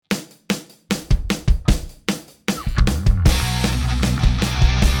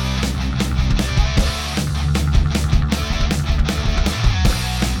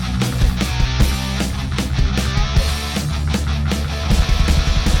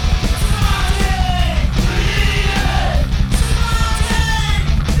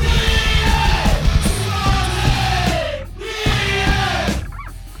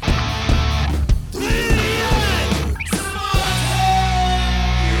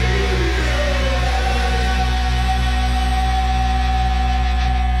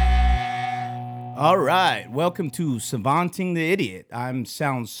All right, welcome to Savanting the Idiot. I'm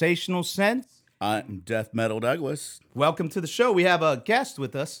Soundsational Sense. I'm Death Metal Douglas. Welcome to the show. We have a guest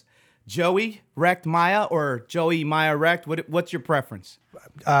with us, Joey Wrecked Maya or Joey Maya Wrecked. What's your preference?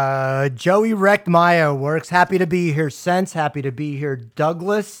 Joey Wrecked Maya works. Happy to be here, Sense. Happy to be here,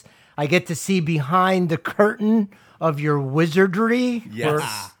 Douglas. I get to see behind the curtain of your wizardry.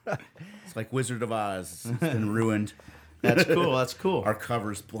 Yes. It's like Wizard of Oz. It's been ruined. That's cool. That's cool. Our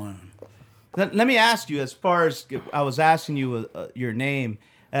cover's blown. Let me ask you, as far as I was asking you your name,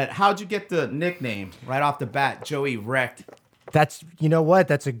 how'd you get the nickname right off the bat, Joey Wrecked? You know what?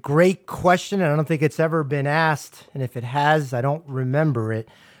 That's a great question. I don't think it's ever been asked. And if it has, I don't remember it.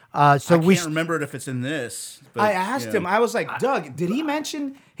 I can't remember it if it's in this. But, I asked him, I was like, Doug, did he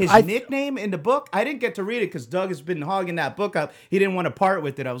mention his nickname in the book? I didn't get to read it because Doug has been hogging that book up. He didn't want to part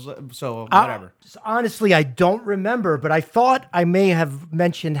with it. Whatever. Honestly, I don't remember, but I thought I may have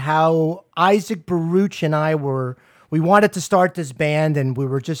mentioned how Isaac Baruch and I we wanted to start this band, and we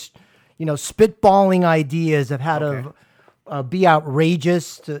were just, spitballing ideas of how to be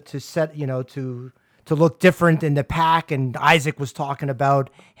outrageous, to set, to look different in the pack. And Isaac was talking about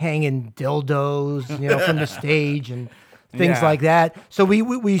hanging dildos, from the stage and things like that. So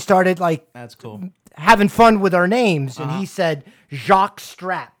we started that's cool, having fun with our names. And he said Jacques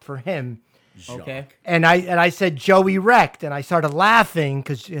Strap for him. Okay. And I said Joey Wrecked, and I started laughing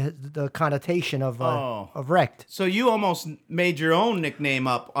because the connotation of wrecked. So you almost made your own nickname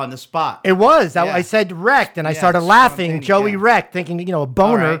up on the spot. It was. I said Wrecked, and I started laughing. Joey Wrecked, thinking a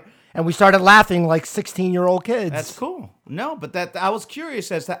boner. Right. And we started laughing like 16-year-old kids. That's cool. No, but I was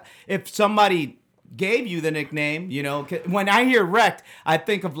curious as to if somebody gave you the nickname, when I hear Wrecked, I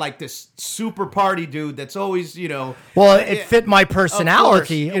think of like this super party dude that's always, Well, it fit my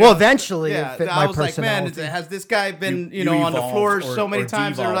personality. Course, well, eventually it fit my personality. I was like, man, has this guy been, on the floor so many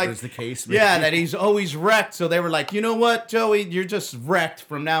times? They're like, the case, that he's always wrecked. So they were like, you know what, Joey, you're just wrecked.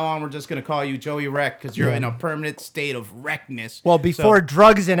 From now on, we're just going to call you Joey Wrecked because you're in a permanent state of wreckedness. Well, before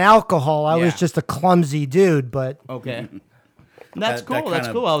drugs and alcohol, I was just a clumsy dude, but... Okay. That's cool. That's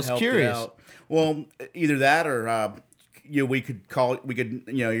cool. I was curious. Well, either that or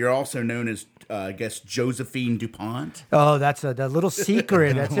you're also known as I guess Josephine DuPont. Oh, that's the little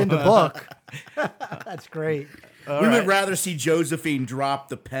secret that's in the book. That's great. We would rather see Josephine drop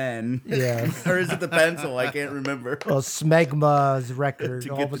the pen. Yeah. Or is it the pencil? I can't remember. Well, Smegma's record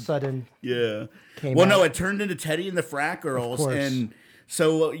all of a sudden came out. No, it turned into Teddy and the Frat Girls, and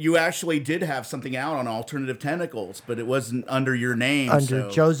so you actually did have something out on Alternative Tentacles, but it wasn't under your name. Under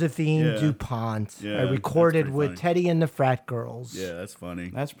Josephine DuPont. Yeah, I recorded with Teddy and the Frat Girls. Yeah, that's funny.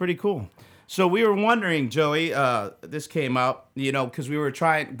 That's pretty cool. So we were wondering, Joey, this came up, because we were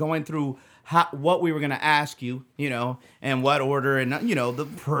going through what we were going to ask you, and what order, and, the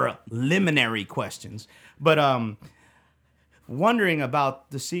preliminary questions. But wondering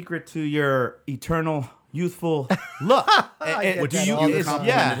about the secret to your eternal youthful look. Which you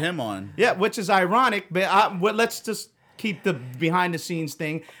complimented him on. Yeah, which is ironic, but let's just keep the behind the scenes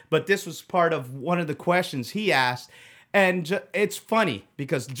thing. But this was part of one of the questions he asked. And it's funny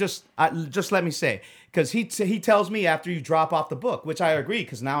because just let me say, because he tells me after you drop off the book, which I agree,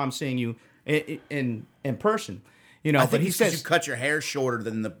 because now I'm seeing you in person. I think but he says you cut your hair shorter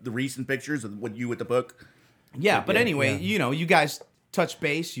than the recent pictures of what you with the book. Yeah, but anyway, you guys touch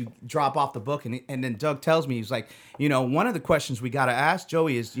base, you drop off the book, and then Doug tells me, he's like, one of the questions we got to ask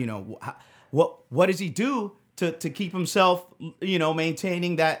Joey is, what does he do to keep himself,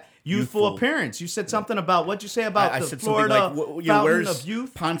 maintaining that youthful appearance? You said something about, what'd you say about the Florida Fountain of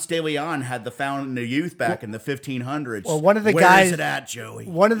Youth? Ponce de Leon had the Fountain of Youth back in the 1500s. Well, one of the Where guys, is it at, Joey?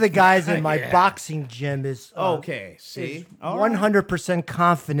 One of the guys in my boxing gym is okay. See, 100%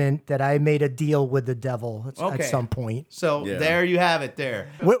 confident that I made a deal with the devil at some point. So there you have it.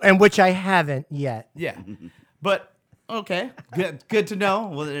 There, and which I haven't yet. Yeah, but. Okay, good to know.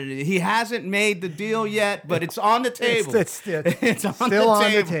 Well, he hasn't made the deal yet, but it's on the table. It's still on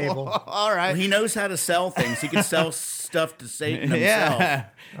the table. All right. Well, he knows how to sell things. He can sell stuff to Satan himself. Yeah.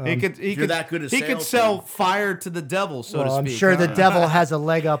 You're that good at he could sell fire to the devil, so to speak. I'm sure the devil has a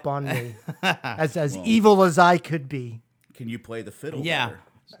leg up on me, as evil as I could be. Can you play the fiddle? Yeah.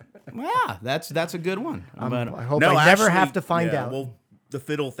 Yeah, that's a good one. I hope I never have to find out. Well, the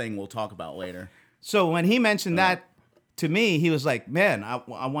fiddle thing we'll talk about later. So when he mentioned that to me, he was like, man,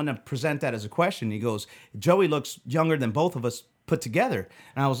 I want to present that as a question. He goes, Joey looks younger than both of us put together.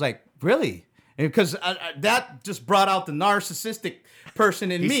 And I was like, really? Because that just brought out the narcissistic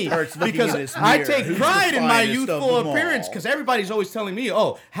person in me. Because I take pride in my youthful appearance. Because everybody's always telling me,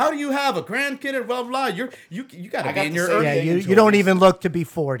 oh, how do you have a grandkid and blah, blah, blah. You got to be in your early you don't even look to be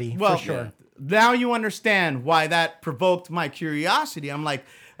 40, for sure. now you understand why that provoked my curiosity. I'm like,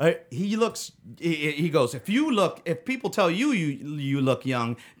 he looks. He goes, if people tell you look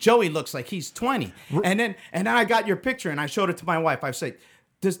young, Joey looks like he's 20. And then I got your picture and I showed it to my wife. I said,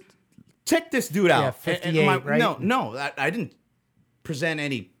 check this dude out. Yeah, 58, right? No, I didn't present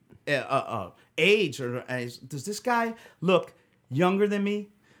any age or does this guy look younger than me?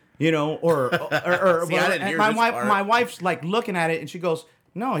 You know, or See, I didn't hear my this wife, part. my wife's like looking at it and she goes,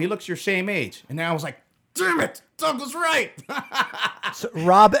 no, he looks your same age. And then I was like, damn it, Doug was right. So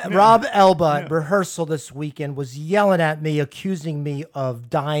Rob Elba at rehearsal this weekend was yelling at me, accusing me of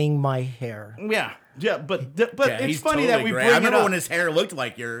dyeing my hair. yeah, but Yeah, it's he's funny totally that we gray. bring I remember it up. when his hair looked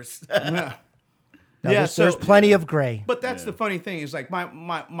like yours. Yeah. Now, there's plenty of gray. But that's the funny thing is like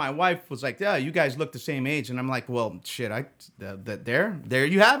my wife was like, yeah, you guys look the same age, and I'm like, well, shit, there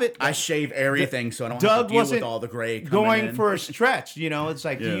you have it. I shave everything so I don't have Doug to deal wasn't with all the gray coming going in. for a stretch. You know, it's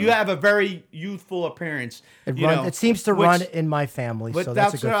like Yeah. you have a very youthful appearance. It seems to run in my family, But so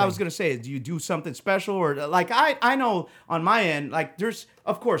that's a good what thing. I was gonna say. Do you do something special, or like I know on my end, like there's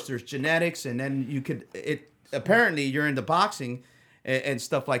genetics, and then apparently you're into boxing and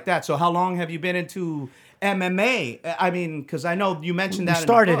stuff like that. So how long have you been into MMA? I mean, because I know you mentioned that. We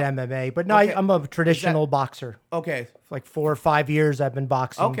started in the book. MMA, but no, Okay. I'm a traditional boxer. Okay. For like 4 or 5 years I've been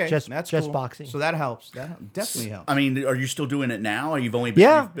boxing. Okay. just That's just cool. boxing. So that helps. That definitely helps. I mean, are you still doing it now? Or you've only been,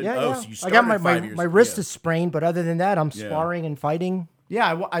 yeah, you've been, yeah, oh, yeah. so you I started got 5 years my ago. wrist Yeah. is sprained, but other than that, I'm sparring and fighting.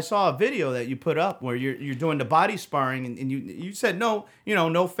 Yeah, I saw a video that you put up where you're doing the body sparring, and you said no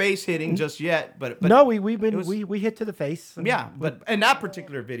face hitting just yet, but No, we hit to the face. yeah, but in that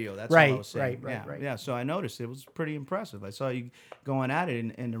particular video, that's Right, all I was saying. right. Yeah, so I noticed it was pretty impressive. I saw you going at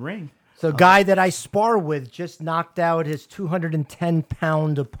it in the ring. So guy that I spar with just knocked out his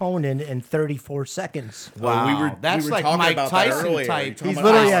 210-pound opponent in 34 seconds. Well, we were That's we were like talking Mike about Tyson that earlier. type. You're talking He's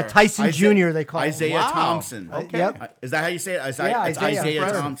about literally a Tyson Jr. They call him. Isaiah Wow. Thompson. Okay. Yep. Is that how you say it? Yeah, It's Isaiah. Isaiah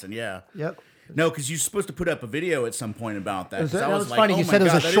Right. Thompson. Yeah. Yep. No, because you're supposed to put up a video at some point about that. It was- 'cause I that was like, funny. oh You my said it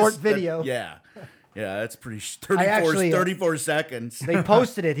was a God, that short is- video. Yeah. Yeah, that's pretty. I actually, 34 seconds. They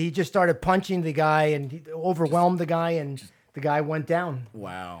posted it. He just started punching the guy and he overwhelmed the guy, and the guy went down.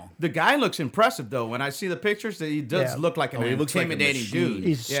 Wow. The guy looks impressive though. When I see the pictures, he does Yeah. look like an he looks like a intimidating machine. dude.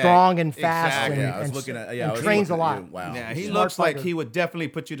 He's Yeah, strong and fast exactly. Yeah, I was and, looking at. and Yeah, I was trains a looking at lot. you. Wow. Yeah, he Smart looks like fighter. he would definitely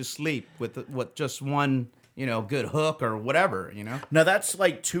put you to sleep with just one good hook or whatever. Now that's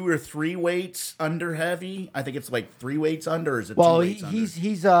like 2 or 3 weights under heavy. I think it's like 3 weights under. Or is it Well, 2 weights under? he's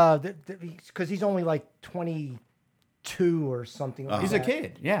because he's only like 22 or something like He's that. a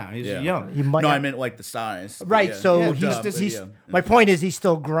kid. Yeah, he's Yeah. young. He might No, not- I meant like the size. But right. yeah. So Yeah, he's duh, just but he's. yeah. My point is he's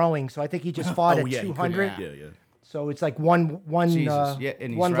still growing. So I think he just fought Oh at yeah, he could- 200. Yeah. So it's like one Jesus. Yeah,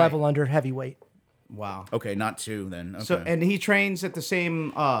 and he's one right. level under heavyweight. Wow. Okay, not 2 then. Okay. So and he trains at the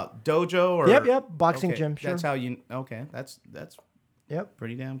same dojo or Yep, boxing Okay, gym. Sure. That's how you. Okay, that's Yep.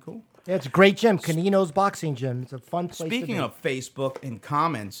 pretty damn cool. Yeah, it's a great gym, Canino's Boxing Gym. It's a fun place. Speaking to be. of Facebook and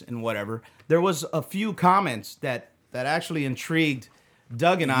comments and whatever, there was a few comments that actually intrigued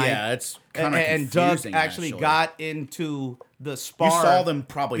Doug and I. Yeah, it's kinda and Doug confusing, actually got into the spar. you saw them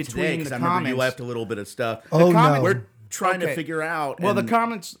probably today between because the I remember you comments. left a little bit of stuff. Oh, comment- no. We're trying to Okay. figure out. Well, the and-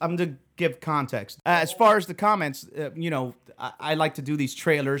 comments, I'm to give context. As far as the comments, I like to do these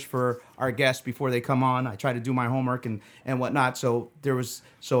trailers for our guests before they come on. I try to do my homework and whatnot. So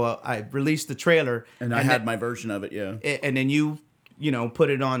I released the trailer, and I had then, my version of it. Yeah. and then you put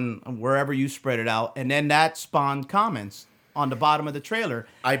it on wherever you spread it out, and then that spawned comments on the bottom of the trailer.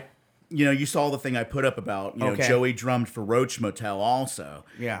 You saw the thing I put up about, Okay. Joey drummed for Roach Motel also.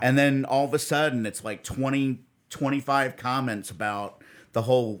 Yeah. And then all of a sudden it's like 20, 25 comments about the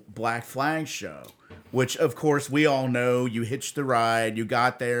whole Black Flag show, which of course we all know you hitched the ride, you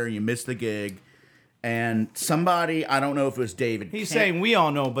got there, you missed the gig. And somebody, I don't know if it was David. He's saying we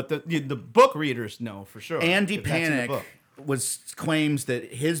all know, but the book readers know for sure. Andy if that's in the Panic book. claims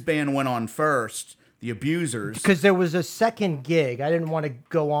that his band went on first, the Abusers. Because there was a second gig. I didn't want to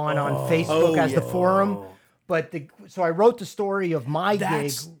go on Facebook as the forum, but so I wrote the story of my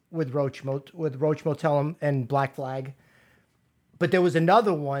gig with Roach Motel and Black Flag. But there was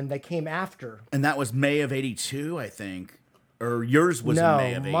another one that came after. And that was May of '82, I think. Or yours was in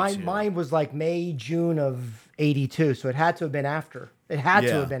May of '82. Mine was like May, June of '82, so it had to have been after. It had to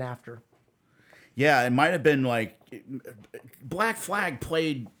Yeah. have been after. Yeah, it might have been like Black Flag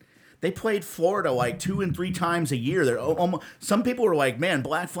played. They played Florida like 2 and 3 times a year. Some people were like, "Man,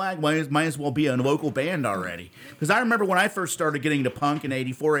 Black Flag might as well be a local band already." Because I remember when I first started getting into punk in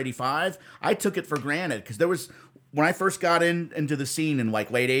 '84, '85, I took it for granted because there was when I first got into the scene in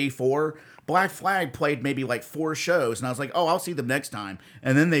like late '84, Black Flag played maybe like 4 shows, and I was like, oh, I'll see them next time.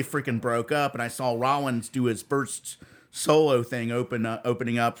 And then they freaking broke up, and I saw Rollins do his first solo thing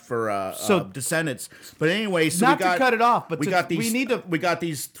opening up for Descendants. But anyway, so not to cut it off, but we got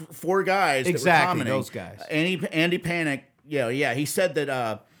these 4 guys exactly that were commenting. those guys. Andy Panic, yeah, he said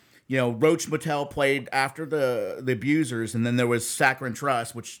that Roach Motel played after the Abusers, and then there was Saccharine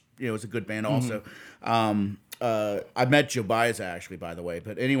Trust, which was a good band also. I met Joe Baez actually, by the way.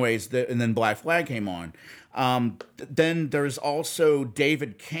 But anyways, and then Black Flag came on. Then there's also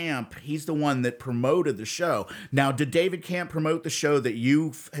David Camp. He's the one that promoted the show. Now, did David Camp promote the show that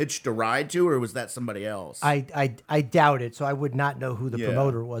you hitched a ride to, or was that somebody else? I doubt it, so I would not know who the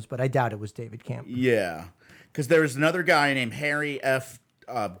promoter was, but I doubt it was David Camp. Yeah, because there was another guy named Harry F.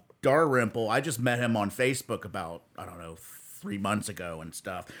 Dalrymple. I just met him on Facebook about, I don't know, 3 months ago and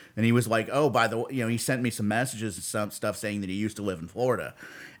stuff. And he was like, oh, by the way, he sent me some messages and some stuff saying that he used to live in Florida.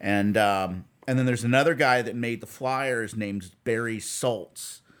 And then there's another guy that made the flyers named Barry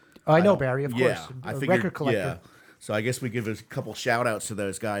Saltz. Oh, I know Barry, of course. Yeah, I figured, record collector. Yeah. So I guess we give a couple shout outs to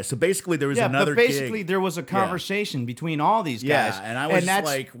those guys. So basically there was Yeah, another but basically gig. there was a conversation between all these guys. Yeah, and I was that's-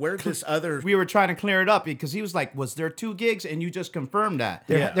 like, where's this other... We were trying to clear it up because he was like, was there 2 gigs? And you just confirmed that.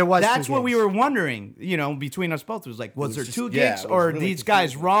 There was That's 2 what we gigs. were wondering, between us both. It was like, was there just- 2 yeah, gigs? it was Or really these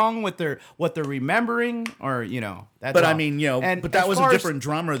guys confusing. wrong with what they're remembering? Or, that's But all. I mean, And but that as was a far as- different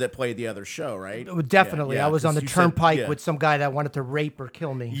drummer that played the other show, right? Definitely. Yeah, I was on 'cause the you said- turnpike yeah. with some guy that wanted to rape or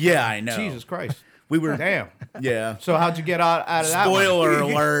kill me. Yeah, I know. Jesus Christ. We were... Damn. Yeah. So how'd you get out of that one? Spoiler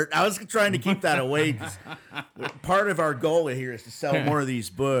alert. I was trying to keep that away. 'Cause part of our goal here is to sell more of these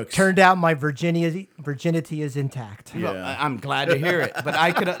books. Turned out my virginity is intact. Yeah. Well, I'm glad to hear it, but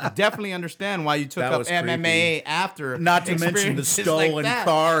I could definitely understand why you took That up was MMA after. Not to mention the experiences stolen like that.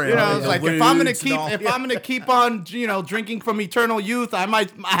 car and It's the like if I'm lewds and all- I'm gonna keep on drinking from eternal youth, I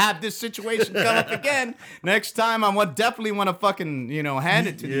might have this situation come up again. Next time, definitely want to fucking hand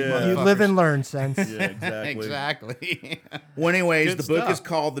it to these Yeah. You motherfuckers. live and learn, Sense. Yeah, exactly. Exactly. Well, anyways, Good the book stuff. is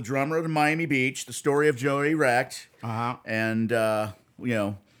called The Drummer of Miami Beach, the story of Joey Wrecked. Uh-huh. And,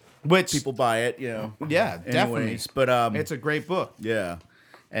 Which people buy it, yeah, definitely. Anyways, but, It's a great book. yeah.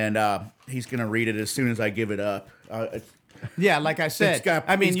 And he's going to read it as soon as I give it up. Yeah, like I said,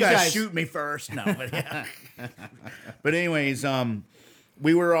 He's you gotta guys shoot me first. No, but yeah. But anyways,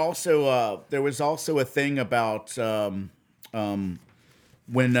 we were also there was also a thing about when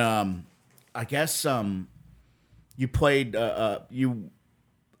I guess you played you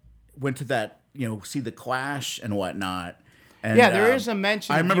went to that see the Clash and whatnot. And, Yeah, there is a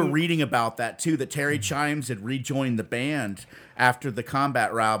mention I of remember you- reading about that too. That Terry Chimes had rejoined the band after the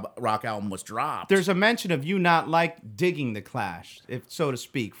Combat Rock album was dropped. There's a mention of you not digging the Clash, if so to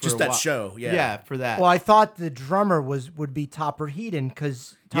speak. For Just a that while. show, yeah. Yeah, for that. Well, I thought the drummer would be Topper Headon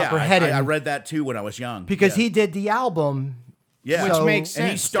because Topper Headon, I read that too when I was young. because yeah. he did the album. Yeah, Which So- makes and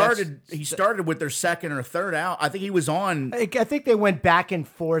he sense. started with their second or third out. I think he was on. I think they went back and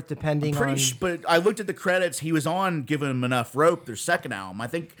forth depending on. But I looked at the credits. He was on Giving Him Enough Rope, their second album. I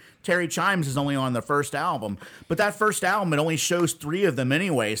think Terry Chimes is only on the first album, but that first album it only shows 3 of them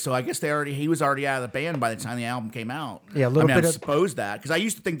anyway. So I guess he was already out of the band by the time the album came out. Yeah, a little I bit I of- suppose that because I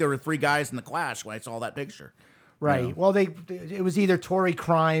used to think there were 3 guys in the Clash when I saw that picture. Right. Yeah. Well, it was either Tory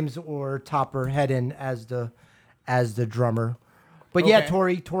Crimes or Topper Headon as the drummer. But yeah,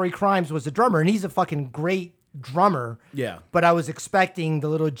 Okay. Tory Crimes was the drummer, and he's a fucking great drummer. Yeah. But I was expecting the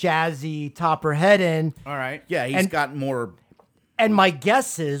little jazzy Topper Headon. All right. Yeah, he's And- got more. And my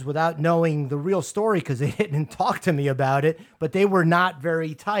guess is, without knowing the real story, because they didn't talk to me about it, but they were not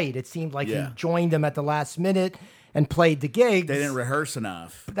very tight. It seemed like Yeah. he joined them at the last minute and played the gigs. They didn't rehearse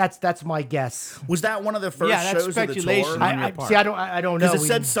enough. That's my guess. Was that one of the first Yeah, that's shows of the speculation. tour? On your part. See, I don't know. Because it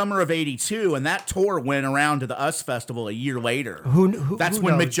said summer of '82, and that tour went around to the US Festival a year later. That's who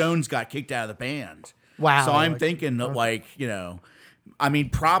when Mick knows? Jones got kicked out of the band. Wow. So I'm thinking that,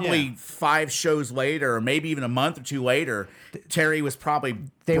 probably Yeah. 5 shows later, or maybe even a month or 2 later, Terry was probably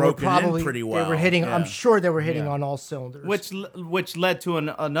they were broken probably in pretty well. They were hitting. Yeah. I'm sure they were hitting Yeah. on all cylinders. Which led to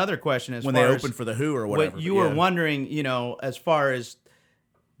another question as when far they as opened for the Who or whatever. what you but were yeah. wondering, as far as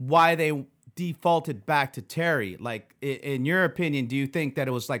why they defaulted back to Terry. Like, in your opinion, do you think that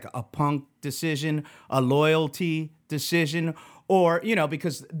it was like a punk decision, a loyalty decision, or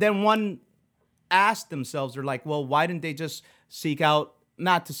because then one asked themselves, they're like, well, why didn't they just seek out?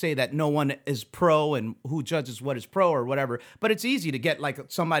 Not to say that no one is pro and who judges what is pro or whatever, but it's easy to get like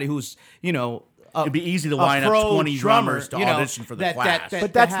somebody who's It'd be easy to line up pro 20 drummers to audition for the Clash.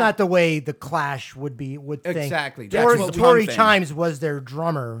 But that's not the way the Clash would think. Exactly. Tory, That's what we Tory think. Chimes was their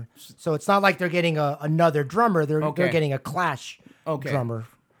drummer, so it's not like they're getting another drummer. They're Okay. getting a Clash drummer.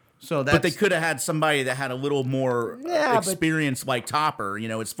 So that's But they could have had somebody that had a little more Yeah, but- experience, like Topper,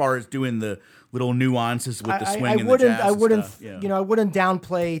 as far as doing the little nuances with the swing I and wouldn't. the jazz. I wouldn't. And stuff. I wouldn't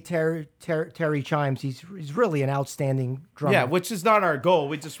downplay Terry Chimes. He's really an outstanding drummer. Yeah, which is not our goal.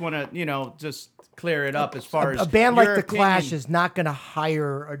 We just want to, just clear it up as far as a band like your the Clash opinion. is not going to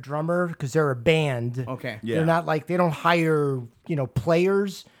hire a drummer because they're a band. Okay. Yeah. They're not like they don't hire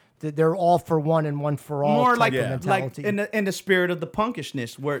players. They're all for one and one for all. More type like, of like mentality. in the spirit of the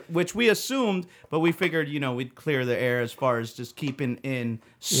punkishness, which we assumed, but we figured, we'd clear the air as far as just keeping in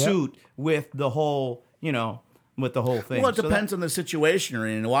suit with the whole, with the whole thing. Well, it So that- depends on the situation you're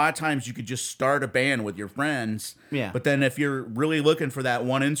in. A lot of times you could just start a band with your friends. Yeah. But then if you're really looking for that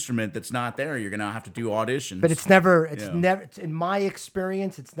one instrument that's not there, you're going to have to do auditions. But it's never. Yeah. In my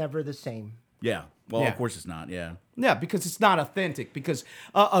experience, it's never the same. Yeah. Well, Yeah. of course it's not. Yeah. Yeah, because it's not authentic. Because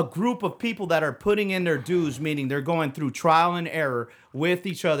a group of people that are putting in their dues, meaning they're going through trial and error with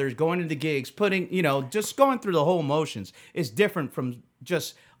each other, going into gigs, just going through the whole motions, is different from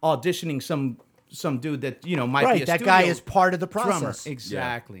just auditioning some dude that might be Right, a that studio guy is part of the drummer. process.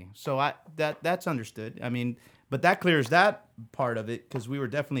 Exactly. So that's understood. I mean, but that clears that part of it because we were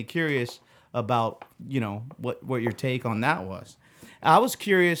definitely curious about what your take on that was. I was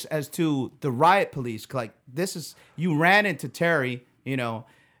curious as to the riot police. Like you ran into Terry,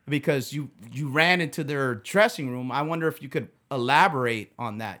 because you ran into their dressing room. I wonder if you could elaborate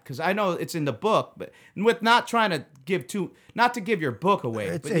on that because I know it's in the book, but with not trying to not to give your book away.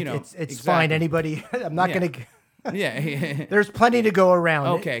 It's but, it's exactly. fine. Anybody. I'm not Yeah. going to. Yeah. There's plenty to go around.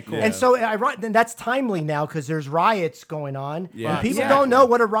 Okay, cool. And so then that's timely now because there's riots going on. Yeah. And people Exactly. don't know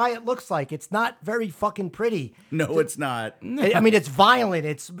what a riot looks like. It's not very fucking pretty. No, it's not. I mean, it's violent.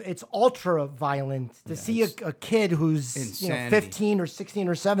 It's ultra violent to see a kid who's Insanity. 15 or 16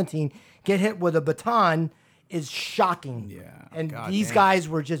 or 17 get hit with a baton is shocking. Yeah, And God these damn. guys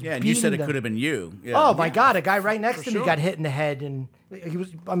were just Yeah, and you said it beating could them. have been you. Yeah. Oh my God! A guy right next to me sure. got hit in the head, and he was,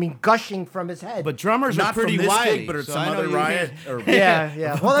 gushing from his head. But drummers Not are pretty from this wily. gig, but at so some I know other you- riot. Or,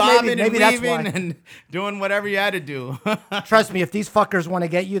 yeah. Well, then bobbing maybe and that's weaving why. and doing whatever you had to do. Trust me, if these fuckers want to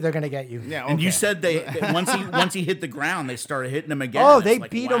get you, they're gonna get you. Yeah, And you okay. said they once he hit the ground, they started hitting him again. Oh, It's they like,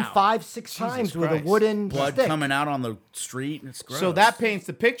 beat him wow. 5-6 times with Christ. a wooden Blood stick. coming out on the street. It's gross. So that paints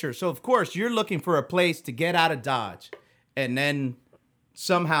the picture. So of course you're looking for a place to get out of Dodge, and then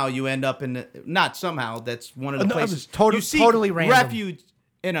somehow you end up in not somehow. That's one of the No, it was places totally- you seek totally random. refuge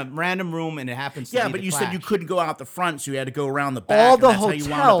in a random room, and it happens. To Yeah, be but the you said you Clash. couldn't go out the front, so you had to go around the back. All and the that's how you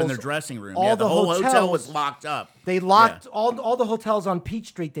wound up in hotels- their dressing room. all Yeah, the whole hotel hotels- was locked up. They locked all the hotels on Peach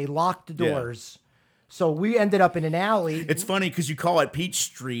Street. They locked the Yeah. doors. So we ended up in an alley. It's funny because you call it Peach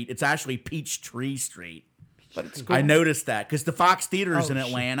Street. It's actually Peachtree Street. But it's cool. I noticed that because the Fox Theater's in Oh, shit.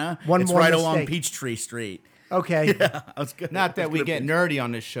 Atlanta. One it's more right along mistake. Peachtree Street. Okay. I was good. Not that we get nerdy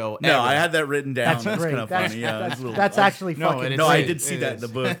on this show. No, ever. I had that written down. That's That's great. kind of That's, funny. Yeah, that's, it's a little- that's actually No, fucking it is. No, I It did see that in is. the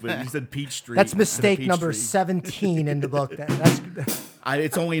book, but you said Peachtree. That's instead of mistake number Peachtree. 17 in the book. That's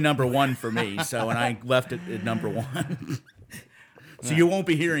It's only number 1 for me, and I left it at number 1. So you won't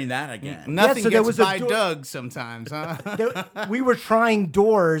be hearing that again. Nothing so there gets was a by door- Doug sometimes, huh? we were trying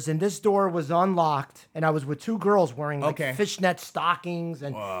doors, and this door was unlocked, and I was with two girls wearing like Okay. fishnet stockings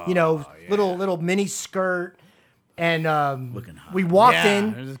and little mini skirt, and Looking hot. we walked Yeah,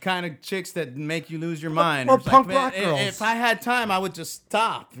 in. there's the kind of chicks that make you lose your mind. or It's like, punk man, rock girls. If I had time, I would just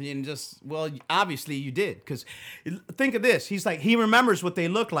stop and obviously you did, because think of this. He's like, he remembers what they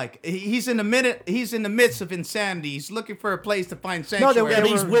look like. He's in the midst of insanity. He's looking for a place to find sanctuary. they Yeah, were-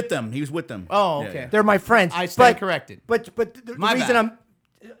 he's with them. He was with them. Oh, Yeah, okay. yeah. They're my friends. I stand corrected. But the My reason bad.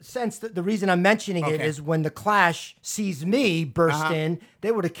 the reason I'm mentioning it Okay. is when the Clash sees me burst in,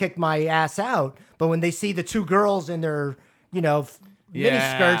 they would have kicked my ass out. But when they see the two girls in their mini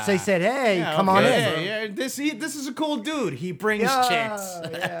skirts, they said, "Hey, Yeah, come on okay. in." Yeah, this is a cool dude. He brings Yeah, chicks.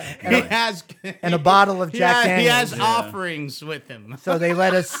 yeah. He has And a bottle of Jack He has Daniels. offerings with him. So they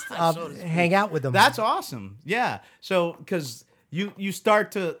let us hang out with them. That's awesome. Yeah. So because you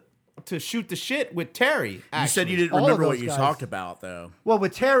start to shoot the shit with Terry. You Actually. said you didn't All of remember what those you guys. talked about, though. well,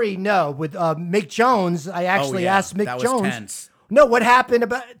 with Terry, no. With Mick Jones, I actually yeah. asked Mick That was Jones. tense. No, what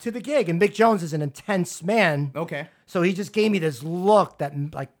happened to the gig? And Mick Jones is an intense man. Okay. So he just gave me this look that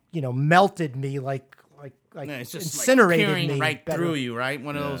melted me, like Yeah, it's just incinerated like peering me right better. through you, right?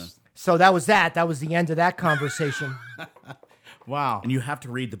 One of those. So that was that. That was the end of that conversation. Wow. And you have to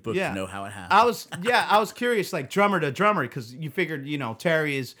read the book Yeah. to know how it happened. I was curious, like drummer to drummer, because you figured,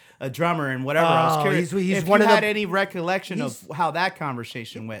 Terry is a drummer and whatever. I was Oh, curious he's if one you of the- had any recollection of how that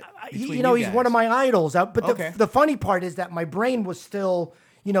conversation went. between he's guys. one of my idols. But Okay. the funny part is that my brain was still,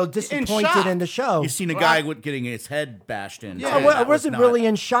 disappointed shock. in the show. You seen a guy getting his head bashed in. Yeah. so I that was wasn't not- really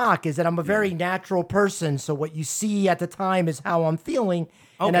in shock. Is that I'm a very natural person. So what you see at the time is how I'm feeling.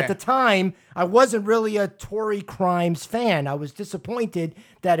 And at Okay. the time, I wasn't really a Tory Crimes fan. I was disappointed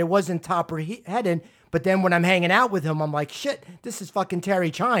that it wasn't Topper Headed. But then when I'm hanging out with him, I'm like, shit, this is fucking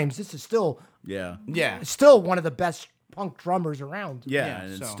Terry Chimes. This is still Yeah. one of the best punk drummers around. Yeah, Yeah,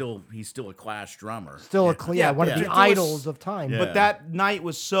 and so- he's still a Clash drummer. Still Yeah, one of yeah. the There was- idols of time. Yeah. But that night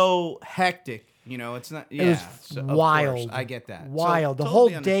was so hectic. It's not. Yeah, It was so, of wild. course, I get that. So, Wild. The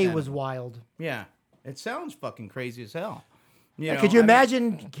totally whole day was understandable. wild. Yeah, it sounds fucking crazy as hell. Could you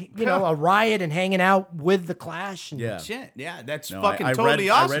imagine, a riot and hanging out with the Clash? And Yeah. Shit, yeah, that's No, fucking I read- totally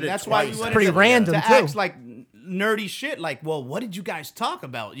I awesome. read it That's why twice. we wanted Pretty to, random, to too. ask like nerdy shit. Like, well, what did you guys talk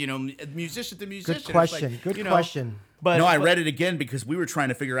about? Musician to musician. Good It's question. like, Good question. But No, I read it again because we were trying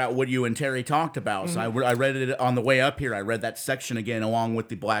to figure out what you and Terry talked about. So I read it on the way up here. I read that section again along with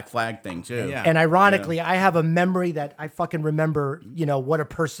the Black Flag thing too. Yeah. And ironically, I have a memory that I fucking remember, what a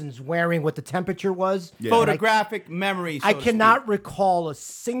person's wearing, what the temperature was. Yeah. photographic memory. So I to cannot speak. recall a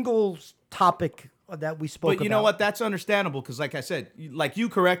single topic that we spoke about. But you know what? That's understandable because, like I said, like you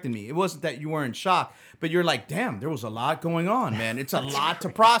corrected me. It wasn't that you were in shock, but you're like, damn, there was a lot going on, man. It's a lot to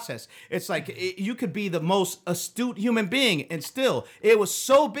process. It's like you could be the most astute human being, and still, it was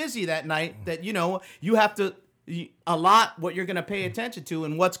so busy that night that you have to a lot what you're gonna pay attention to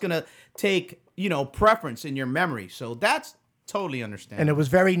and what's gonna take preference in your memory. So that's totally understandable. And it was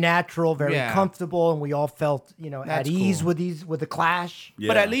very natural, very Yeah. comfortable, and we all felt, at That's ease cool. with the Clash. Yeah.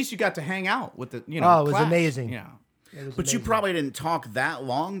 But at least you got to hang out with the Oh, it was Clash. amazing. Yeah. It was But you amazing. probably didn't talk that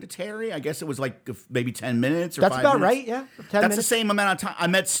long to Terry. I guess it was like maybe 10 minutes or That's 5 about minutes. right, yeah. 10 That's the minutes. same amount of time. I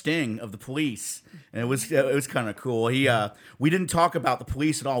met Sting of the Police, and it was kind of cool. We didn't talk about the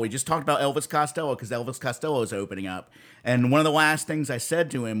Police at all. We just talked about Elvis Costello because Elvis Costello is opening up. And one of the last things I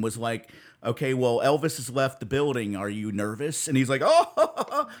said to him was like, "Okay, well, Elvis has left the building. Are you nervous?" And he's like,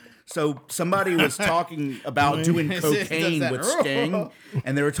 "Oh." So somebody was talking about doing Does cocaine that- with Sting,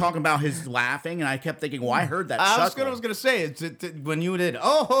 and they were talking about his laughing, and I kept thinking, "Well, I heard that." I chuckle. was gonna say when you did.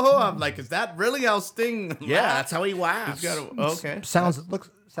 I'm like, is that really how Sting? Yeah, laughs? that's how he laughs. He's got okay.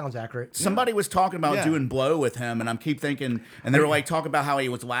 Sounds accurate. Somebody was talking about Yeah. doing blow with him, and I'm keep thinking, and they were like talking about how he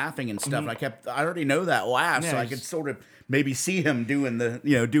was laughing and stuff. And I already know that laugh, so Yeah, I could sort of maybe see him doing the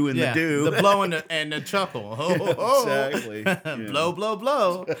the do. the blow and the chuckle. Exactly. Yeah. Blow, blow,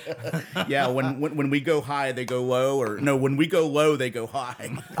 blow. Yeah, when we go high, they go low, or no, when we go low, they go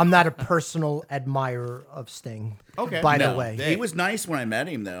high. I'm not a personal admirer of Sting. Okay. By the No, way. he was nice when I met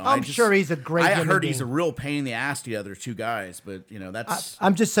him, though. I'm sure he's a great I human heard he's a being. real pain in the ass to the other two guys, but that's.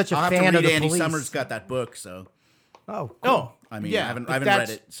 I'm just such a I'll have fan to of read the Andy Police. Summers got that book, so Oh, cool. Oh, I mean, yeah, I haven't but read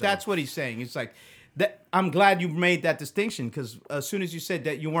it, so. That's what he's saying. It's like that. I'm glad you made that distinction because as soon as you said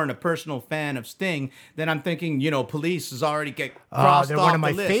that you weren't a personal fan of Sting, then I'm thinking, Police is already get crossed they're off one of the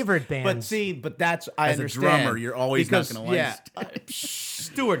my list. favorite But bands. see, that's I As a understand. drummer, you're always not because, gonna like yeah,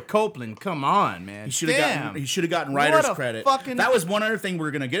 Stuart Copeland, come on, man. He should have gotten What writer's a credit. fucking- That was one other thing we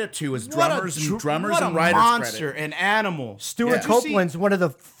were gonna get to is What a drummers what a and writers monster, credit. an animal. Stuart Did you see- Copeland's one of the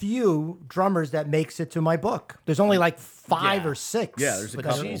few drummers that makes it to my book. There's only like 5 Yeah. or 6. Yeah, there's a but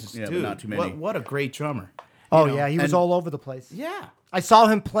couple. Jesus, Yeah, but dude, not too many. What a great drummer. Oh, know, yeah, he was and- all over the place. Yeah. I saw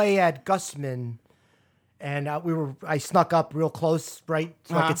him play at Gusman, and I snuck up real close, right,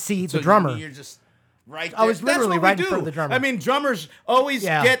 so I could see So the drummer. You're just right. I was there. That's literally what we right in front do. of the drummer. I mean, drummers always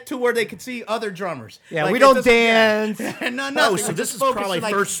Yeah. get to where they can see other drummers. Yeah, Like, we it don't doesn't- dance. Yeah. No, Oh, nothing. so We're this just is focusing, probably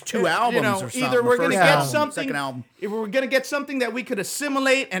like, first 2 albums or something. Either we're The gonna first get album, something. second album. If we're gonna get something that we could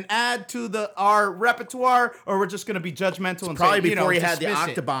assimilate and add to our repertoire, or we're just gonna be judgmental and Probably say, before he had the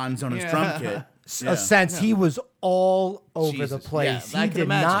dismiss it. octobans on his Yeah. drum kit. A sense he was all over the Jesus. place. Yeah, I He can did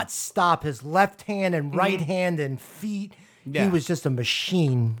imagine. not stop. His left hand and right hand and feet. Yeah. He was just a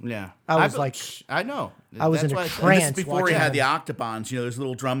machine. Yeah, I was like, I know. I was That's in a why I said- trance. This is before he watching had him. the octobans. Those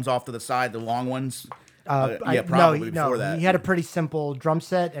little drums off to the side, the long ones. I- probably no, before that. He had a pretty simple drum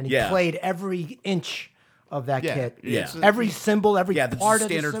set, and he Yeah. played every inch of that Yeah. kit. Yeah. Every cymbal, every Yeah, the part of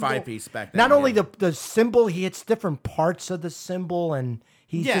the standard cymbal. 5-piece back then, Not only yeah. the cymbal, he hits different parts of the cymbal, and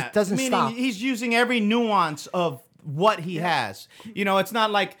he just doesn't meaning stop. He's using every nuance of what he has. It's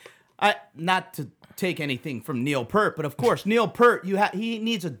not like not to take anything from Neil Peart, but of course Neil Peart, he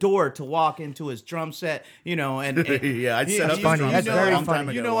needs a door to walk into his drum set, and Yeah, I'd set up funny. drums That's a very long time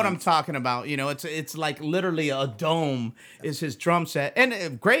funny. You ago know what I'm once. talking about. It's like literally a dome is his drum set,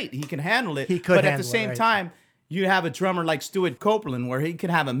 and great, he can handle it. He could but at handle the it, same right. time, you have a drummer like Stuart Copeland where he can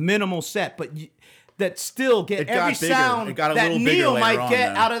have a minimal set, but that still get It got every bigger. sound It got a that little bigger Neil later might on,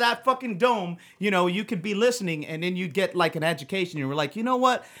 get though. out of that fucking dome. You could be listening, and then you get like an education. You're like, you know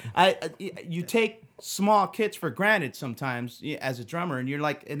what? You take small kits for granted sometimes as a drummer, and you're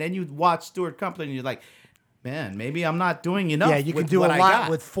like, and then you watch Stuart Copeland, and you're like, man, maybe I'm not doing enough. Yeah, you can with do a what I lot got.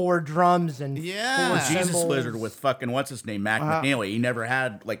 with 4 drums and Yeah. 4 Jesus cymbals. Lizard with fucking what's his name, Mac McNeely. He never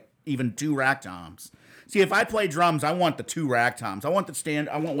had like even 2 rack toms. See, if I play drums, I want the 2 rack toms. I want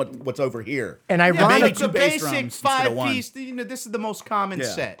what's over here. And Yeah, ironically, but maybe it's a 2 bass basic drums instead of 1. 5-piece. This is the most common Yeah.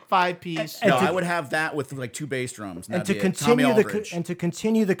 set, 5-piece. No, to- I would have that with like 2 bass drums. and that'd to be it. Tommy continue Aldridge. and to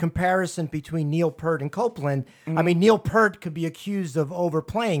continue the comparison between Neil Peart and Copeland, I mean Neil Peart could be accused of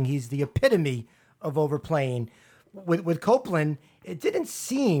overplaying. He's the epitome of overplaying. With Copeland, it didn't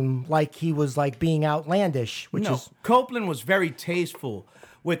seem like he was like being outlandish, which No, is Copeland was very tasteful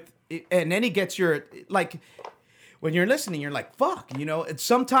and then he gets your like when you're listening, you're like, fuck,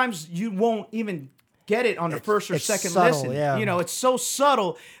 sometimes you won't even get it on the first or it's second subtle, listen. yeah. It's so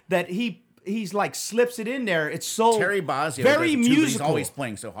subtle that he's like slips it in there. It's so Terry Bozzio very does it too, but musical. He's always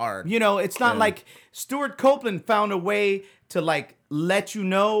playing so hard. It's not like Stuart Copeland found a way to like let you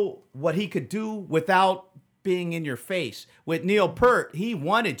know what he could do without being in your face. With Neil Peart, he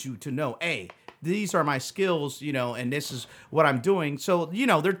wanted you to know, hey, these are my skills, and this is what I'm doing. So,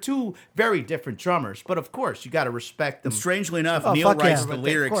 they're 2 very different drummers, but of course, you got to respect them. Strangely enough, Oh, Neil fuck writes yeah. the But of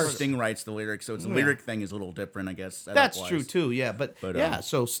lyrics, course. Sting writes the lyrics, so it's the lyric thing is a little different, I guess. That's setup-wise. true too, yeah. But But,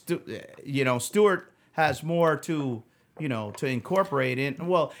 so Stuart has more to to incorporate in.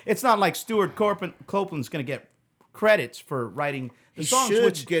 Well, it's not like Stuart Copeland's going to get credits for writing the He songs, should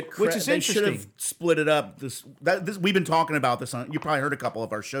which get which is They should interesting. have split it up. This we've been talking about this on. You probably heard a couple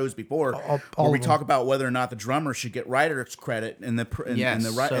of our shows before, all where we of talk about whether or not the drummer should get writer's credit in the Yes,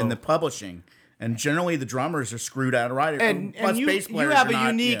 in the publishing. And generally, the drummers are screwed out of writer. And Plus, you bass players have are a not,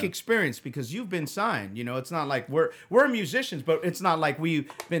 unique yeah. experience because you've been signed. It's not like we're musicians, but it's not like we've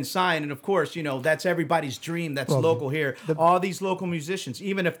been signed. And of course, that's everybody's dream. That's local here. All these local musicians,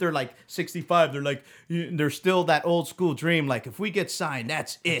 even if they're like 65, they're like they're still that old school dream. Like if we get signed,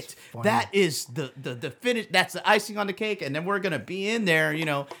 that's it. That is the finish. That's the icing on the cake, and then we're gonna be in there.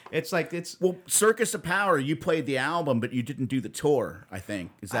 It's like it's. Well, Circus of Power, you played the album, but you didn't do the tour. I think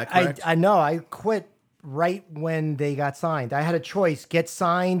is that correct? I know I quit right when they got signed. I had a choice: get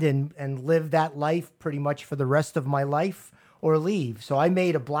signed and live that life pretty much for the rest of my life, or leave. So I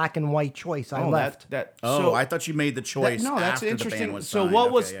made a black and white choice. I left. I thought you made the choice. No, that's after the interesting. band was So, signed.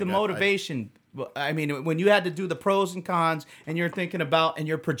 what was Okay, the I got- motivation? I mean, when you had to do the pros and cons, and you're thinking about, and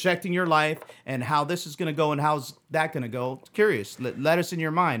you're projecting your life and how this is going to go and how's that going to go. Curious, let us in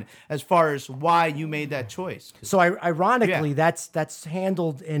your mind as far as why you made that choice. So ironically, Yeah. that's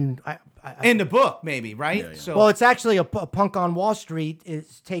handled in. In the book, maybe, right? yeah. So, Well, it's actually a Punk on Wall Street. It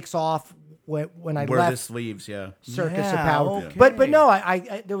takes off when I where left this leaves, yeah. Circus of Yeah, Power. okay. But no,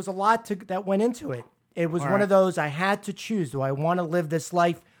 I there was a lot that went into it. It was one right. of those I had to choose. Do I want to live this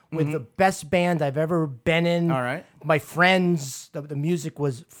life with the best band I've ever been in? All right. My friends, the music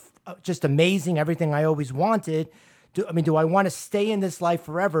was just amazing. Everything I always wanted. Do I want to stay in this life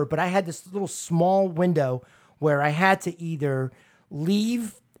forever? But I had this little small window where I had to either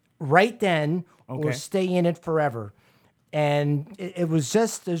leave right then or Okay. stay in it forever. And it was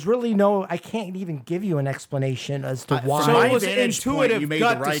just, there's really I can't even give you an explanation as to why. So From my it was an vantage point, intuitive you made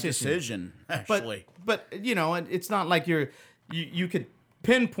gut the right decision. decision. but Actually, it's not like you could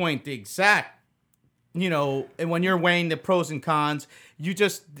pinpoint the exact. And when you're weighing the pros and cons,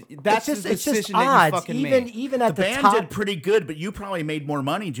 that's the it's decision just that you odds. fucking Even made. even at the the, band top, did pretty good, but you probably made more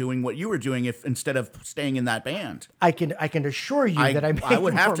money doing what you were doing if instead of staying in that band. I can assure you that I made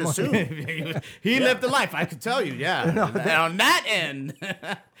would have to more money. assume. He lived the life. I could tell you, yeah. And on that end,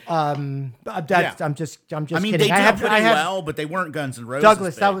 I'm just I mean, kidding. they did I have pretty well, but they weren't Guns N' Roses.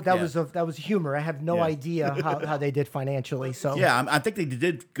 Douglas, big. that was humor. I have no Yeah. idea how they did financially. So Yeah, I think they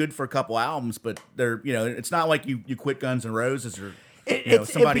did good for a couple albums, but they're it's not like you quit Guns N' Roses or it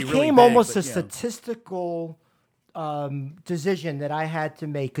somebody became really big, almost but, a statistical decision that I had to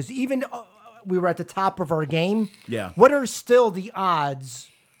make because even we were at the top of our game. Yeah. What are still the odds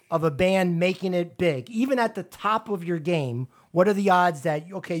of a band making it big, even at the top of your game? What are the odds that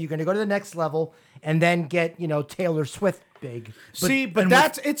you're going to go to the next level and then get Taylor Swift big. See, but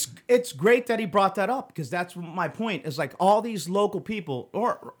that's it's great that he brought that up because that's my point. Is like all these local people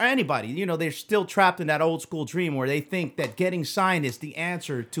or anybody, you know, they're still trapped in that old school dream where they think that getting signed is the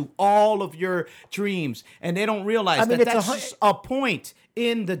answer to all of your dreams, and they don't realize that that's just a point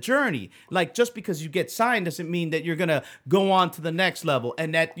in the journey. Like just because you get signed doesn't mean that you're gonna go on to the next level,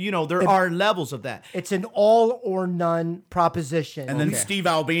 and that you know there are levels of that. It's an all or none proposition, and then Steve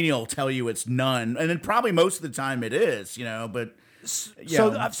Albini will tell you it's none, and then probably most of the time it is, you know. But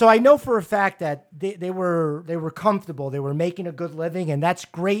so I know for a fact that they were comfortable, they were making a good living, and that's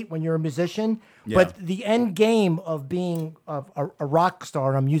great when you're a musician. Yeah. But the end game of being a rock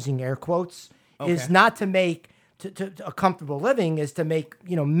star, I'm using air quotes, is not to make to a comfortable living, is to make,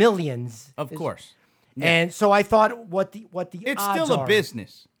 you know, millions. Of course. Yeah. And so I thought what the it's odds still a are.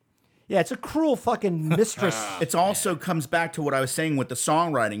 business. Yeah, it's a cruel fucking mistress. It also comes back to what I was saying with the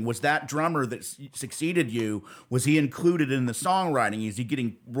songwriting. Was that drummer that succeeded you, was he included in the songwriting? Is he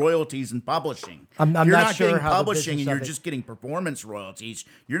getting royalties and publishing? I'm you're not not sure getting how publishing and you're it. just getting performance royalties.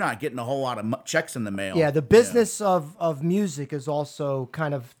 You're not getting a whole lot of checks in the mail. Yeah, the business of music is also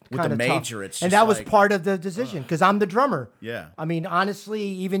kind of with the major. Tough. It's and just that was like, part of the decision because I'm the drummer. Yeah. I mean, honestly,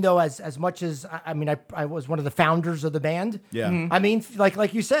 even though as much as I was one of the founders of the band. Yeah. Mm-hmm. I mean,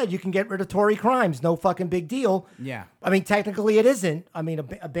 like you said, you can get rid of Tory Crimes, no fucking big deal. Yeah. I mean, technically it isn't. I mean,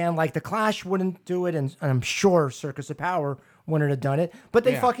 a band like The Clash wouldn't do it, and I'm sure Circus of Power wouldn't have done it, but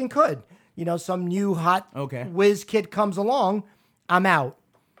they fucking could. You know, some new hot whiz kid comes along, I'm out.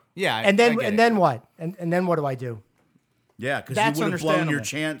 Yeah. And then what? And then what do I do? Yeah, because you would have blown your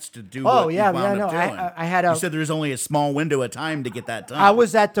chance to do what you wound up doing. I had you said there was only a small window of time to get that done. I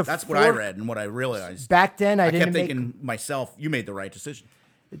was at the That's what I read and what I realized. Back then, I kept thinking myself, you made the right decision.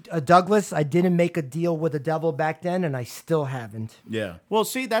 Douglas, I didn't make a deal with the devil back then, and I still haven't. Yeah. Well,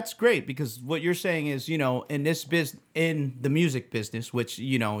 see, that's great because what you're saying is, you know, in this in the music business, which,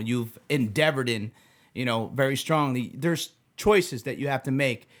 you know, you've endeavored in, you know, very strongly, there's choices that you have to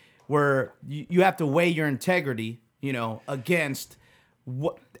make where you have to weigh your integrity, you know, against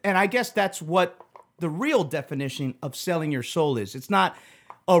what, and I guess that's what the real definition of selling your soul is. It's not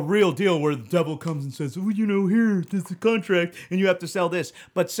a real deal where the devil comes and says, oh, you know, here, this is a contract, and you have to sell this.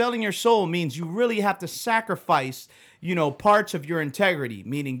 But selling your soul means you really have to sacrifice, you know, parts of your integrity,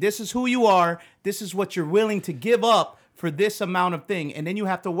 meaning this is who you are, this is what you're willing to give up for this amount of thing, and then you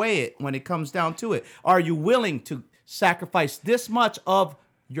have to weigh it when it comes down to it. Are you willing to sacrifice this much of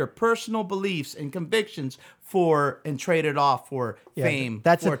your personal beliefs and convictions and trade it off for fame?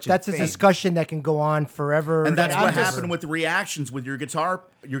 That's a discussion that can go on forever. And that's what happened with the reactions with your guitar.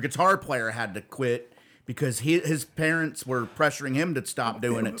 Your guitar player had to quit because his parents were pressuring him to stop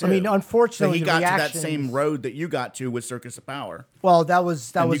doing it too. I mean, unfortunately, so he got to that same road that you got to with Circus of Power. Well, that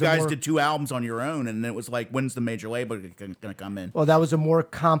was you guys did 2 albums on your own, and it was like, when's the major label going to come in? Well, that was a more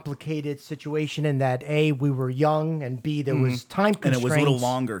complicated situation in that A, we were young, and B, there was time constraints. And it was a little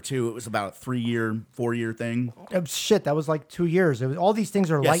longer too. It was about a 3-year, 4-year thing. Shit, that was like 2 years. It was, all these things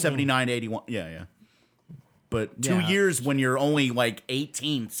are lightning. 79, 81. Yeah. But 2 years when you're only like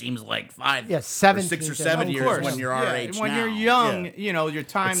 18 seems like 5. Yeah, 7 6 or 7 years when you're our age. When now. you're young, you know, your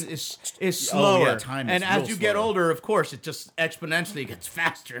time is slower. Oh, yeah, time is and as you get slower. older, of course, it just exponentially gets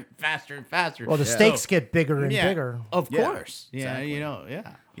faster and faster and faster. Well, the stakes get bigger and bigger. Of course. Yeah, exactly. you know,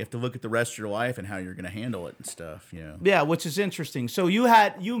 yeah. You have to look at the rest of your life and how you're going to handle it and stuff, you know. Yeah, which is interesting. So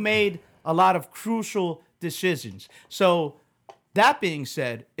you made a lot of crucial decisions. So that being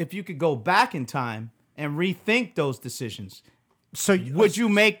said, if you could go back in time and rethink those decisions, so would you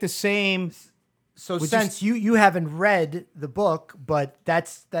make the same? So since you haven't read the book, but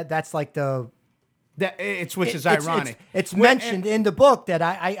that's like which is ironic. It's mentioned in the book that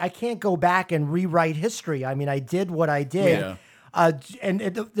I can't go back and rewrite history. I mean, I did what I did. Yeah.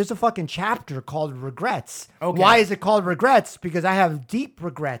 There's a fucking chapter called Regrets. Okay. Why is it called Regrets? Because I have deep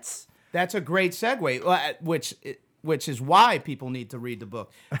regrets. That's a great segue, which is why people need to read the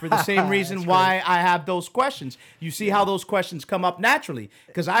book. For the same reason why I have those questions. You see how those questions come up naturally.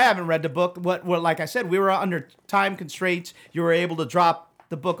 Because I haven't read the book. What like I said, we were under time constraints. You were able to drop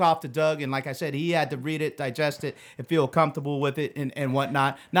the book off to Doug, and like I said, he had to read it, digest it, and feel comfortable with it and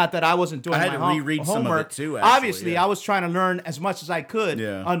whatnot. Not that I wasn't doing I had my to reread homework. some of it too, actually, Obviously, I was trying to learn as much as I could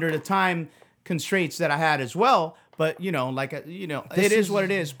under the time constraints that I had as well. But, you know, it is what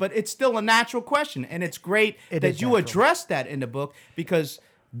it is. But it's still a natural question. And it's great that you address that in the book because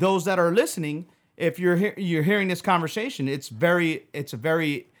those that are listening, if you're hearing this conversation, it's a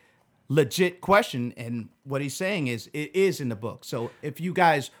very legit question. And what he's saying is it is in the book. So if you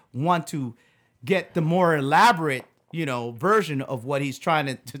guys want to get the more elaborate version of what he's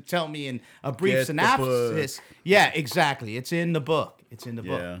trying to tell me in a brief Get the synopsis. book. Yeah, exactly. It's in the book. It's in the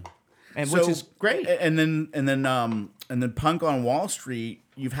book. Yeah. And which is great. And then Punk on Wall Street,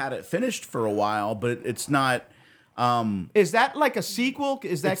 you've had it finished for a while, but it's not. Is that like a sequel?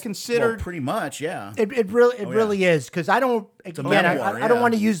 Is that considered? Well, pretty much, yeah. It really is, because I don't again memoir, I don't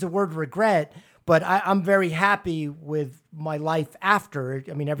want to use the word regret, but I'm very happy with my life after.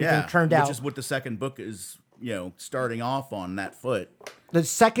 I mean, everything turned out. Which is what the second book is, starting off on that foot. The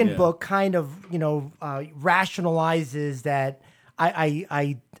second book kind of rationalizes that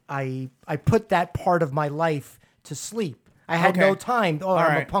I put that part of my life to sleep. I had no time. Oh,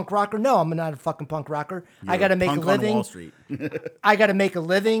 I'm a punk rocker. No, I'm not a fucking punk rocker. I got to make a living. On Wall Street. I got to make a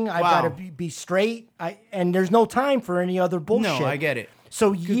living. I got to be straight. And there's no time for any other bullshit. No, I get it.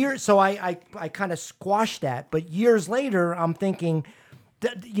 So I kind of squashed that. But years later, I'm thinking,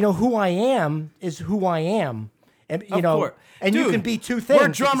 who I am is who I am. And and Dude, you can be two things. We're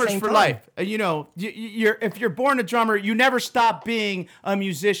at the drummers same for time. life. If you're born a drummer, you never stop being a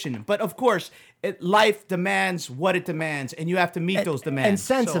musician. But of course, life demands what it demands, and you have to meet those demands. And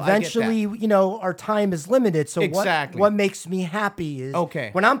since So I get that. eventually, our time is limited. So Exactly. what makes me happy is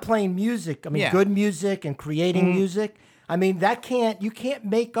when I'm playing music. I mean, good music and creating music. I mean, you can't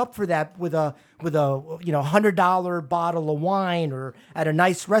make up for that with a $100 bottle of wine or at a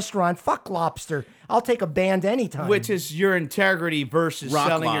nice restaurant. Fuck lobster. I'll take a band anytime. Which is your integrity versus Rock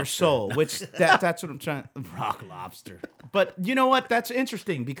selling your lobster. soul. Which that's what I'm trying. Rock lobster. But you know what? That's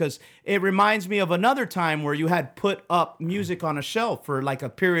interesting because it reminds me of another time where you had put up music on a shelf for like a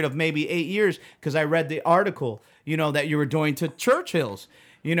period of maybe 8 years. Because I read the article, that you were doing to Churchill's.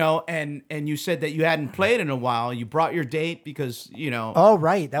 And you said that you hadn't played in a while. You brought your date because Oh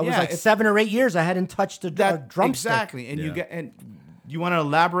right, that was like 7 or 8 years. I hadn't touched a drumstick. Exactly, and you want to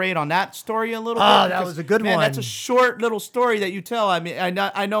elaborate on that story a little bit? Oh, that was a good man, one. That's a short little story that you tell. I mean,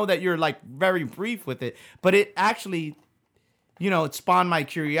 I know that you're like very brief with it, but it actually. It spawned my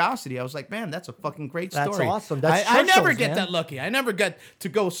curiosity. I was like, man, that's a fucking great story. That's awesome. That's I never Churchill's, get man. that lucky. I never get to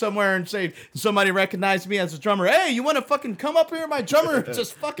go somewhere and say, somebody recognized me as a drummer. Hey, you want to fucking come up here? My drummer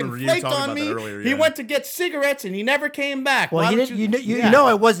just fucking You were flaked talking on about me. that earlier, He yeah. went to get cigarettes and he never came back. Well, Why he don't didn't. You Yeah. know,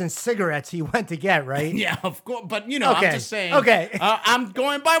 it wasn't cigarettes he went to get, right? Yeah, of course. But, Okay. I'm just saying. Okay. I'm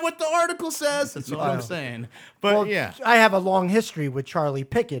going by what the article says. That's all I'm saying. But, Well, yeah. I have a long history with Charlie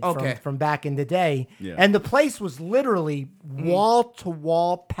Pickett Okay. from back in the day. Yeah. And the place was literally wall to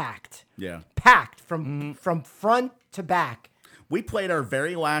wall packed. Yeah. Packed from front to back. We played our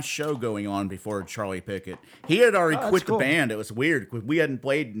very last show going on before Charlie Pickett. He had already quit cool. the band. It was weird. We hadn't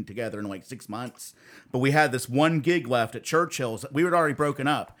played together in like 6 months. But we had this one gig left at Churchill's. We were already broken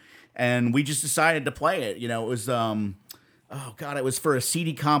up. And we just decided to play it. It was... Oh, God, it was for a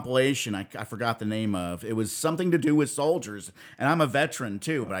CD compilation I forgot the name of. It was something to do with soldiers. And I'm a veteran,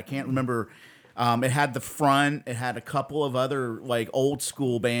 too, but I can't remember. It had The Front. It had a couple of other, like, old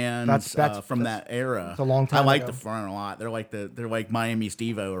school bands from that era. It's a long time I like ago. The Front a lot. They're like Miami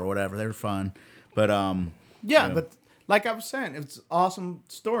Steve-O or whatever. They're fun. But, Yeah, but like I was saying, it's an awesome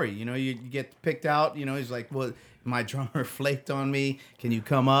story. You get picked out. He's like, well, my drummer flaked on me. Can you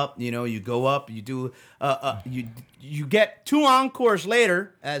come up? You go up. You do. You get 2 encores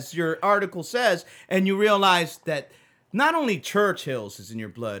later, as your article says, and you realize that not only Churchill's is in your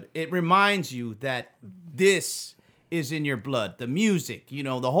blood. It reminds you that this is in your blood. The music,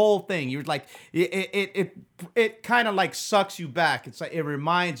 the whole thing. You're like, it kind of like sucks you back. It's like it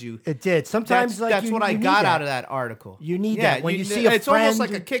reminds you. It did. Sometimes That's what I you got need out that. of that article. You need that. When you see a it's almost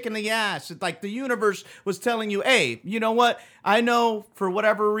friend- like a kick in the ass. It's like the universe was telling you, hey, you know what? I know for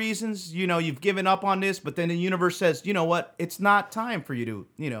whatever reasons, you've given up on this, but then the universe says, you know what? It's not time for you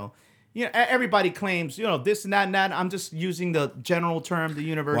to, everybody claims, this and that and that. I'm just using the general term, the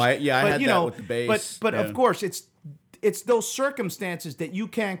universe. Well, I but, had that with the bass. But Yeah. of course, it's those circumstances that you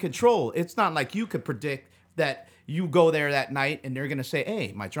can't control. It's not like you could predict that you go there that night and they're going to say,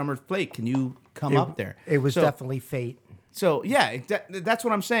 hey, my drummer Flake, can you come up there? It was So- definitely fate. So yeah, that's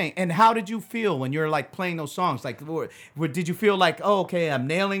what I'm saying. And how did you feel when you're like playing those songs? Like, did you feel like, oh, okay, I'm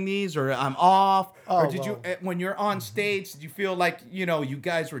nailing these, or I'm off? Or did you, when you're on stage, did you feel like you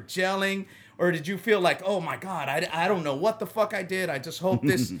guys were gelling, or did you feel like, oh my God, I don't know what the fuck I did. I just hope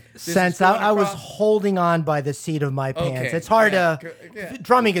this. Since I was holding on by the seat of my pants. Okay, It's hard yeah, to. yeah.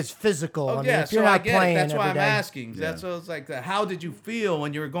 Drumming is physical. I mean, Yeah, if you're so I not get playing it. That's why every I'm day- asking. That's what it's like. How did you feel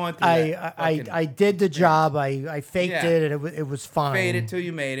when you were going through I that? I did the job. I faked Yeah. it, and it was fine. faded till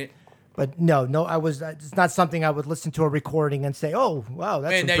you made it. But no, I was. It's not something I would listen to a recording and say, "Oh, wow,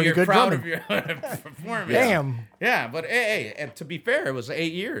 that's And some that pretty you're good proud drumming." of your performance. Damn. Yeah, but hey, and to be fair, it was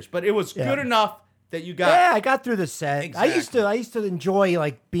 8 years, but it was Yeah. good enough that you got. Yeah, I got through the set. Exactly. I used to enjoy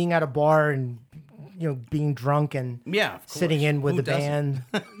like being at a bar and being drunk and Yeah, of sitting course. in with Who the band.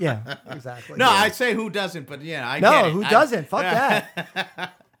 Yeah, exactly. No, I say who doesn't, but yeah, I No, get it. who doesn't? Fuck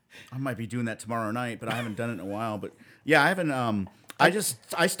that. I might be doing that tomorrow night, but I haven't done it in a while. But yeah, I haven't.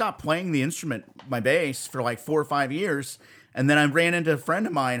 I stopped playing the instrument, my bass, for like 4 or 5 years, and then I ran into a friend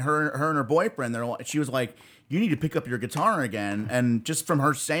of mine, her and her boyfriend. She was like, "You need to pick up your guitar again." And just from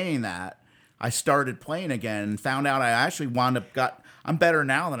her saying that, I started playing again and found out I actually I'm better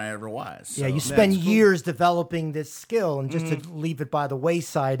now than I ever was. So. Yeah, you spend years developing this skill, and just to leave it by the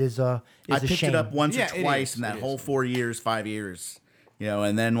wayside is a I shame. picked it up once Yeah, or it twice is. in that It whole is. 4 years, 5 years,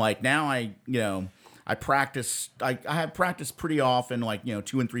 and then like now I practice. I have practiced pretty often, like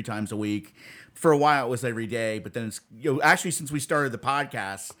 2 and 3 times a week. For a while, it was every day, but then it's actually since we started the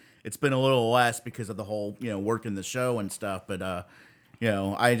podcast, it's been a little less because of the whole working the show and stuff. But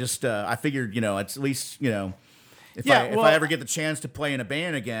I just I figured it's at least if I ever get the chance to play in a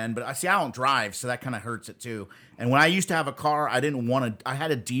band again. But I don't drive, so that kind of hurts it too. And when I used to have a car, I didn't want to. I had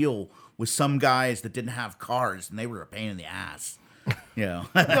a deal with some guys that didn't have cars, and they were a pain in the ass. No,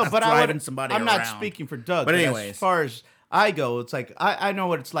 but driving somebody I'm not around. speaking for Doug. But But anyways. as far as I go, it's like I know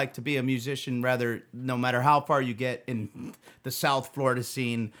what it's like to be a musician. Rather, no matter how far you get in the South Florida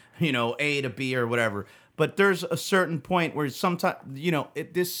scene, A to B or whatever. But there's a certain point where sometimes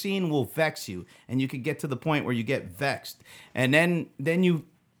this scene will vex you, and you can get to the point where you get vexed, and then you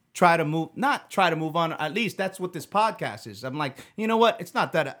not try to move on. At least that's what this podcast is. I'm like, you know what? It's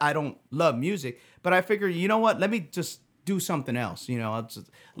not that I don't love music, but I figure, you know what? Let me just do something else. It's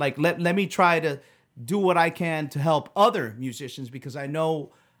like let me try to do what I can to help other musicians, because I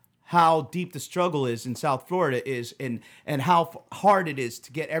know how deep the struggle is in South Florida and how hard it is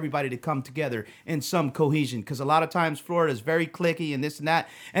to get everybody to come together in some cohesion. Because a lot of times Florida is very cliquey and this and that,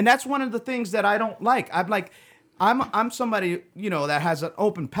 and that's one of the things that I don't like. I'm somebody that has an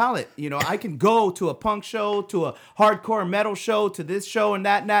open palette. I can go to a punk show, to a hardcore metal show, to this show and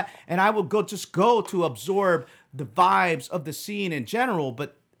that, and I will go to absorb the vibes of the scene in general.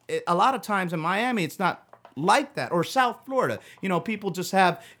 But a lot of times in Miami, it's not like that, or South Florida. People just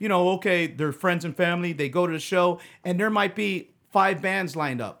have, okay, they're friends and family. They go to the show, and there might be 5 bands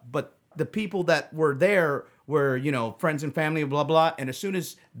lined up, but the people that were there were, friends and family, blah blah. And as soon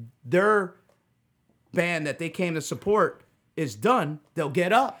as their band that they came to support is done, they'll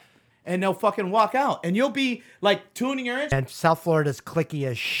get up and they'll fucking walk out, and you'll be like tuning your instrument. And South Florida's clicky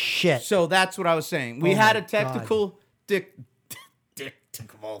as shit. So that's what I was saying. We Oh had my a technical difficulty.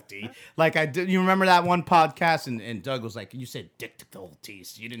 Like I did. You remember that one podcast, and Doug was like, "You said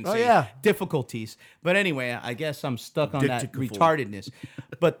difficulties. You didn't say yeah. difficulties." But anyway, I guess I'm stuck on that Dictical. retardedness.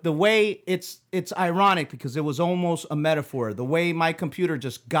 But the way it's ironic, because it was almost a metaphor. The way my computer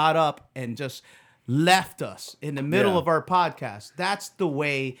just got up and just left us in the middle Yeah. of our podcast. That's the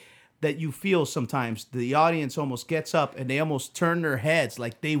way that you feel sometimes. The audience almost gets up and they almost turn their heads,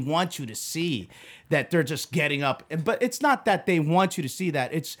 like they want you to see that they're just getting up. But it's not that they want you to see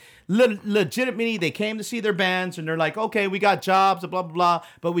that. It's legitimately they came to see their bands and they're like, okay, we got jobs, blah, blah, blah,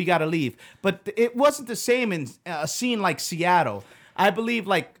 but we got to leave. But it wasn't the same in a scene like Seattle. I believe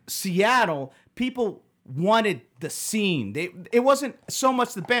like Seattle, people wanted the scene. It wasn't so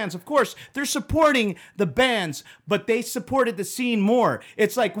much the bands. Of course, they're supporting the bands, but they supported the scene more.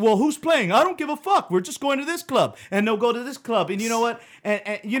 It's like, well, who's playing? I don't give a fuck. We're just going to this club, and they'll go to this club. And you know what?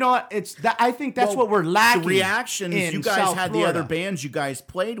 And you know what? It's that. I think that's what we're lacking. The reactions in you guys South had, Florida. the other bands you guys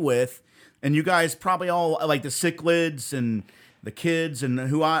played with, and you guys probably all like the Cichlids and the Kids and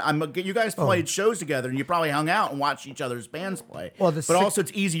you guys played shows together, and you probably hung out and watched each other's bands play. Well, but also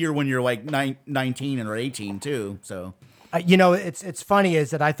it's easier when you're like 19 or 18 too. So It's funny is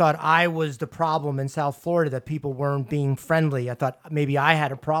that I thought I was the problem in South Florida, that people weren't being friendly. I thought maybe I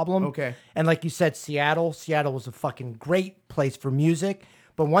had a problem. Okay. And like you said, Seattle was a fucking great place for music.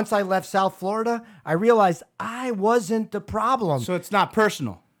 But once I left South Florida, I realized I wasn't the problem. So it's not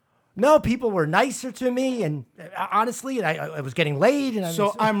personal. No, people were nicer to me, and honestly, I was getting laid. And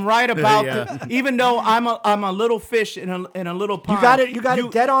So I'm right about Yeah. even though I'm a little fish in a little pond. you got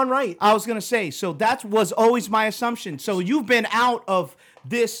it dead on right. I was gonna say, so that was always my assumption. So you've been out of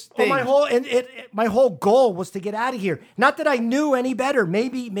this Well, thing. my whole goal was to get out of here. Not that I knew any better.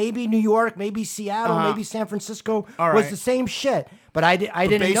 Maybe New York, maybe Seattle, maybe San Francisco All was right. the same shit. But I didn't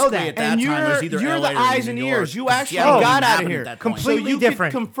know basically that. at that And time, it was you're either LA the or eyes New and York. ears. You Because actually Seattle got didn't out of happen here. at that point. Completely so you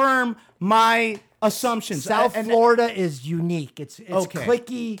different. Could confirm my assumptions. South And- Florida is unique. It's Okay.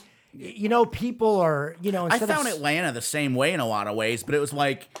 clicky. People are I instead found of Atlanta the same way in a lot of ways, but it was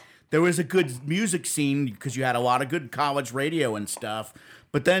like there was a good music scene because you had a lot of good college radio and stuff.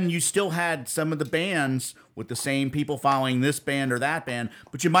 But then you still had some of the bands with the same people following this band or that band,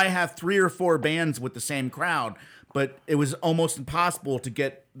 but you might have 3 or 4 bands with the same crowd, but it was almost impossible to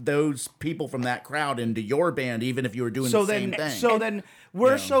get those people from that crowd into your band, even if you were doing the same thing. So then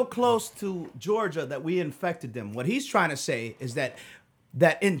we're so close to Georgia that we infected them. What he's trying to say is that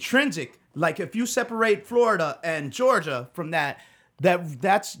intrinsic, like if you separate Florida and Georgia from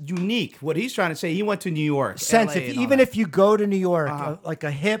that's unique. What he's trying to say, he went to New York. Sense LA, if you go to New York, like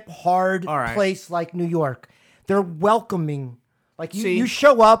a hip, hard place like New York, they're welcoming. Like you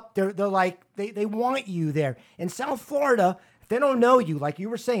show up, they're like they want you there. In South Florida, if they don't know you, like you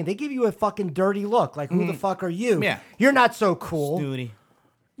were saying, they give you a fucking dirty look. Like who the fuck are you? Yeah. You're not so cool. Snooty.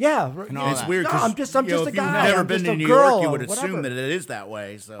 Yeah, It's weird. No, 'cause, I'm just a if guy. you've never I'm been just to a New girl, York, you would whatever. assume that it is that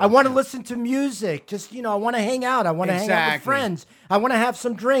way. So I want to listen to music. Just I want to hang out. I want to hang out with Exactly. friends. I want to have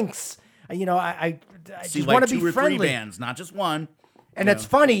some drinks. I see just like want to 2 be or 3 friendly. bands, not just one. And it's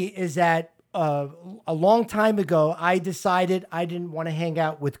funny is that a long time ago, I decided I didn't want to hang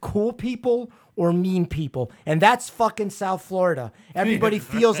out with cool people or mean people. And that's fucking South Florida. Everybody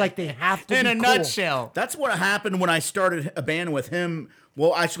feels like they have to In be a cool. nutshell. That's what happened when I started a band with him.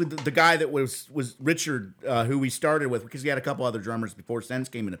 Well, actually, the guy that was Richard, who we started with, because he had a couple other drummers before Sense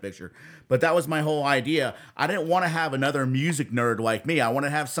came in the picture. But that was my whole idea. I didn't want to have another music nerd like me. I want to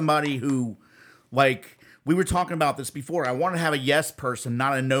have somebody who, like, we were talking about this before. I want to have a yes person,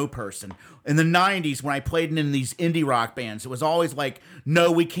 not a no person. In the 90s, when I played in these indie rock bands, it was always like, no,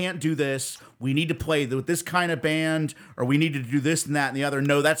 we can't do this. We need to play with this kind of band, or we need to do this and that and the other.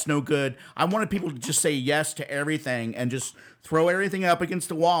 No, that's no good. I wanted people to just say yes to everything and just throw everything up against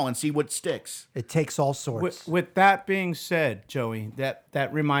the wall and see what sticks. It takes all sorts. With that being said, Joey, that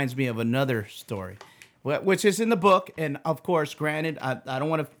reminds me of another story, which is in the book. And of course, granted, I don't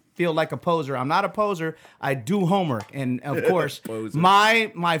want to feel like a poser. I'm not a poser. I do homework. And of course,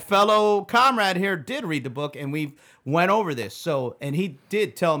 my fellow comrade here did read the book, and we went over this. So, and he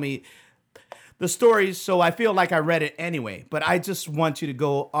did tell me the stories, so I feel like I read it anyway. But I just want you to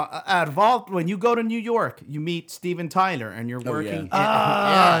go out of all. When you go to New York, you meet Steven Tyler, and you're working.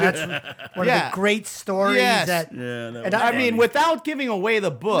 That's one of the great stories. Yes. And I mean, without giving away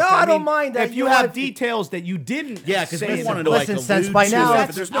the book. No, I don't mean, mind that. if you You know, have if you- details that you didn't. Yeah, because say we in the wanted to book. like Listen, allude since by to now- it,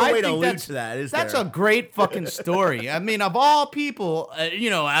 but there's no I way to think allude to that, is that's there? a great fucking story. I mean, of all people,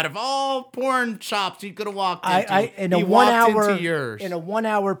 out of all porn shops you could have walked into, in a he 1 walked hour into yours. in a 1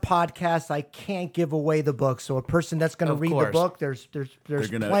 hour podcast, I can't give away the book. So a person that's going to Of read course. the book, there's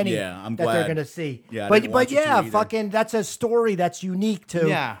gonna- plenty I'm that they're glad. going to see. Yeah, I but didn't want you to yeah, either. fucking that's a story that's unique to.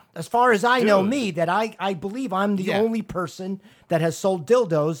 Yeah. As far as I know, Dude. me that I believe I'm the Yeah. only person that has sold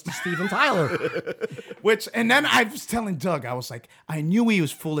dildos to Steven Tyler. And then I was telling Doug, I was like, I knew he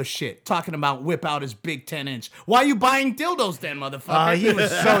was full of shit, talking about whip out his big 10-inch. Why are you buying dildos then, motherfucker? He was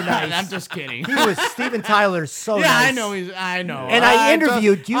so nice. I'm just kidding. He was Steven Tyler's so Yeah, nice. I know. And I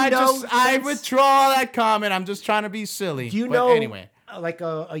interviewed- do you know, I Vince? withdraw that comment. I'm just trying to be silly. Do you But know? Anyway. Like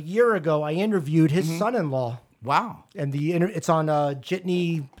a year ago, I interviewed his son-in-law. Wow. And it's on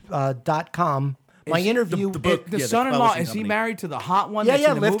jitney.com. My interview. the book- The Yeah, the son-in-law, publishing is he company. married to the hot one? Yeah, that's yeah,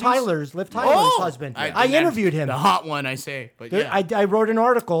 in the Liv movies? Tyler's husband. I interviewed him. The hot one, I say. But There- yeah. I wrote an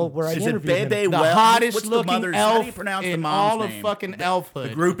article where I Is it interviewed him. Bebe the Well? hottest What's the looking mother's? How do you elf pronounce the in mom's all of name? fucking elfhood.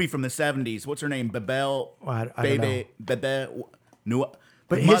 The groupie from the 70s. What's her name? Bebel. I don't Bebe. Bebe. No.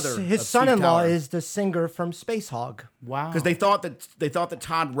 But his son-in-law is the singer from Space Hog. Wow. because they thought that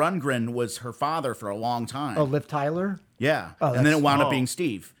Todd Rundgren was her father for a long time. Oh, Liv Tyler? Yeah, Oh, and then that's- it wound up being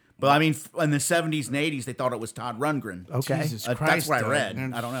Steve. But I mean, in the 70s and 80s, they thought it was Todd Rundgren. Okay. Jesus That's Christ. what I Doug. read.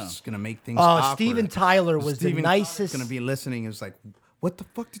 And I don't know. It's going to make things Oh, awkward. Steven Tyler was the nicest. going to be listening. Is like, what the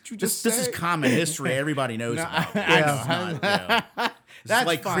fuck did you just This say? is common history. Everybody knows about. It's not, It's That's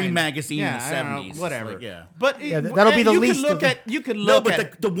like fine. Cream Magazine in the I don't know, 70s. It's whatever. like, yeah. But that'll be the you least Could look of at you could No, look but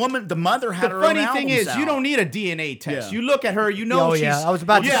at the mother had the her own funny thing albums is, you out. don't need a DNA test. Yeah. You look at her, you know Oh, she's. yeah, I was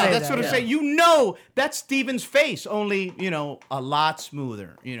about to say that's that, what I'm yeah. saying. You know that's Steven's face, only a lot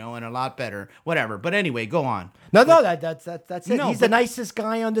smoother, and a lot better. Whatever. But anyway, go on. No, that's it. No, He's the but- nicest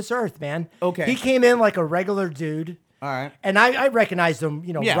guy on this earth, man. Okay. He came in like a regular dude. All right. And I recognized him,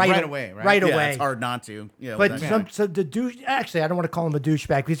 Yeah, right away, right? Right Yeah, away. it's hard not to. Yeah, But with that- so the douche. Actually, I don't want to call him a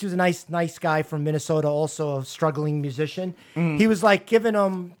douchebag because he was a nice guy from Minnesota, also a struggling musician. He was like giving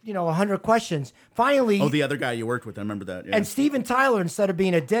him, 100 questions. Finally, the other guy you worked with, I remember that. Yeah. and Steven Tyler, instead of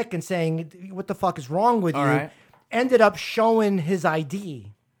being a dick and saying, "What the fuck is wrong with you?" right. ended up showing his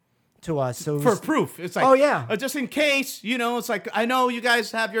ID. to us. So it for was- proof. It's like, Oh, yeah. just in case, it's like, I know you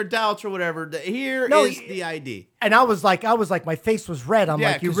guys have your doubts or whatever. Here No, is the ID. and I was like, my face was red. I'm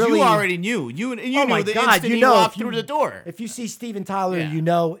Yeah, like, you because really you already knew. You Oh knew my the God! instant You know, walked if you, through the door. If you see Steven Tyler, Yeah. you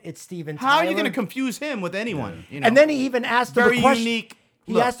know it's Steven Tyler. How are you going to confuse him with anyone? And then he even asked him Very a question. unique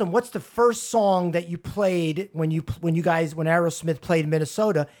He look. asked him, "What's the first song that you played when Aerosmith played in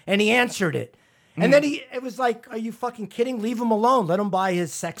Minnesota?" And he answered it. And then it was like, "Are you fucking kidding? Leave him alone. Let him buy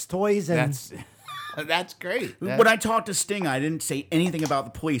his sex toys." And That's great. When I talked to Sting, I didn't say anything about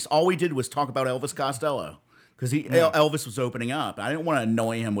the police. All we did was talk about Elvis Costello because Elvis was opening up. I didn't want to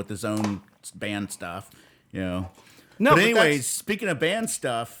annoy him with his own band stuff, No, but but anyways, speaking of band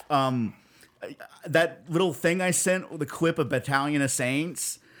stuff, that little thing I sent, the clip of Battalion of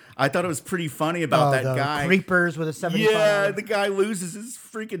Saints, I thought it was pretty funny about that the guy. Creepers with a 75. Yeah, the guy loses his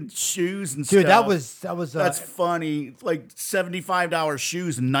freaking shoes and Dude, stuff. that was That's funny. Like $75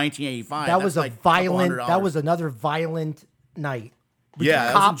 shoes in 1985. that was That's a like violent. $200. That was another violent night. With Yeah, the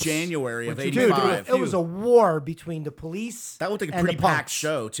that was in cops. January of Dude, Dude, '85. it was a war between the police. That looked like a and pretty the packed punks.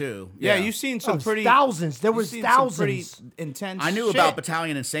 show too. Yeah, you've seen some Oh, pretty thousands. There you've was seen some pretty thousands. intense. I knew shit. about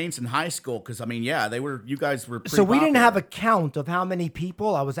Battalion and Saints in high school because I mean, yeah, you guys were. Pretty So we didn't popular. have a count of how many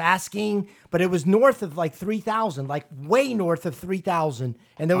people. I was asking, but it was north of like 3,000, like way north of 3,000.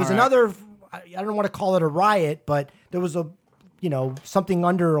 And there was All right. another, I don't want to call it a riot, but there was something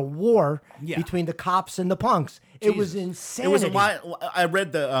under a war Yeah. between the cops and the punks. It was Jesus. insanity. It was a lot. I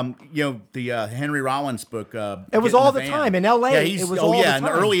read the Henry Rollins book. It was Get in all the Van. time. In LA, Yeah, it was oh all the yeah, in the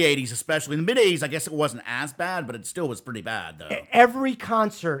time. early '80s, especially in the mid '80s. I guess it wasn't as bad, but it still was pretty bad though. Every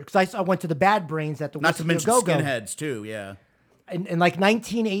concert, because I went to the Bad Brains at the Not to Whiskey mention Go Go. Skinheads too. Yeah. In like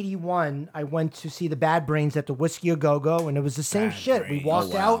 1981, I went to see the Bad Brains at the Whiskey A Go Go, and it was the same Bad shit. We Brains.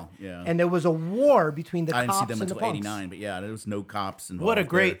 walked Oh, wow. out, Yeah. and there was a war between the I didn't cops see them and the until punks. '89, but yeah, there was no cops involved. What a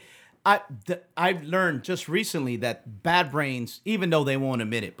great. there. I've learned just recently that Bad Brains, even though they won't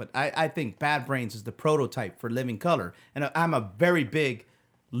admit it, but I think Bad Brains is the prototype for Living Color, and I'm a very big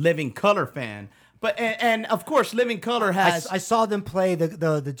Living Color fan. But and of course, Living Color has. I saw them play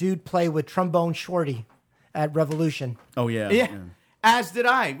the dude play with Trombone Shorty at Revolution. Oh yeah. yeah, as did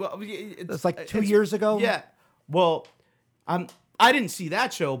I. Well, It's like 2 years ago. Yeah. Well, I didn't see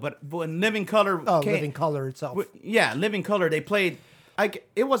that show, but when Living Color Oh, came, Living Color itself. Yeah, Living Color. They played.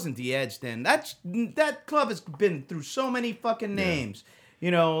 It wasn't The Edge then. That club has been through so many fucking names.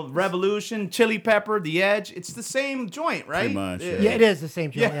 Revolution, Chili Pepper, The Edge. It's the same joint, right? Pretty much, yeah. Yeah, it is the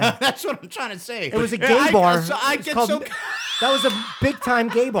same joint. Yeah, Yeah. that's what I'm trying to say. It was a gay bar. I It's get called- so. That was a big time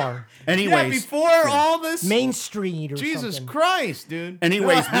gay bar. Yeah, Anyways, before all this. Main Street or Jesus something. Christ, dude.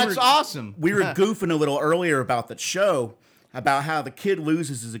 Anyways, that's awesome. We were goofing a little earlier about the show, about how the kid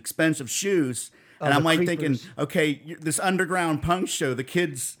loses his expensive shoes, and the I'm like Creepers. thinking, okay, this underground punk show, the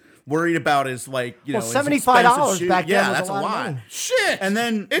kid's worried about is like, Well, his $75 expensive shoes. back then Yeah, was that's a lot of money. Shit. And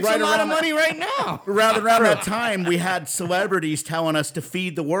then it's right a lot of around that- money right now. Around that time, we had celebrities telling us to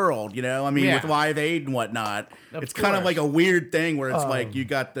feed the world. I mean, Yeah. with Live Aid and whatnot. Of It's kind of course. like a weird thing where it's like you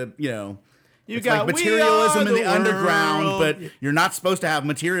got the, it's got, like "We materialism are in the the underground, world." but you're not supposed to have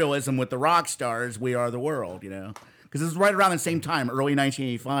materialism with the rock stars. We are the world, Because it was right around the same time, early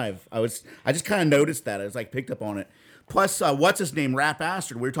 1985. I just kind of noticed that. I was like picked up on it. Plus, what's his name? Rap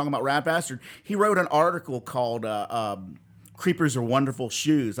Bastard. We were talking about Rap Bastard. He wrote an article called "Creepers Are Wonderful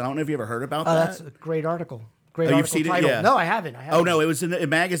Shoes." I don't know if you ever heard about Oh, that. that's a great article. Great Oh, you've article seen it? title. Yeah. No, I haven't. Oh no, it was in a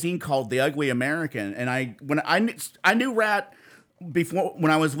magazine called The Ugly American, and I knew Rat before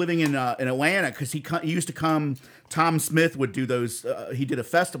when I was living in Atlanta because he used to come. Tom Smith would do those. He did a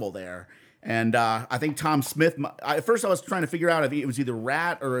festival there, and I think Tom Smith. At first, I was trying to figure out if it was either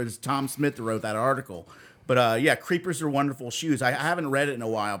Rat or it was Tom Smith that wrote that article. But yeah, Creepers Are Wonderful Shoes. I haven't read it in a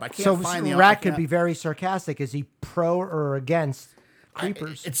while, but I can't So find the. I Rat could can't- be very sarcastic. Is he pro or against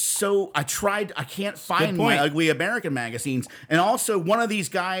Creepers? It's so I can't find my point. Ugly American magazines, and also one of these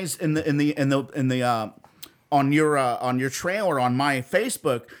guys in the on your trailer on my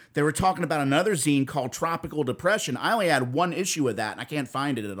Facebook, they were talking about another zine called Tropical Depression. I only had one issue of that, and I can't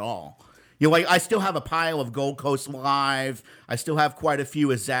find it at all. I still have a pile of Gold Coast Live. I still have quite a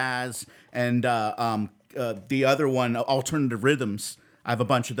few of Zaz and the other one, Alternative Rhythms. I have a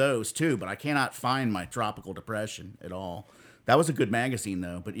bunch of those too, but I cannot find my Tropical Depression at all. That was a good magazine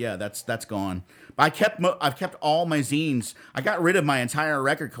though, but yeah, that's gone. But I've kept all my zines. I got rid of my entire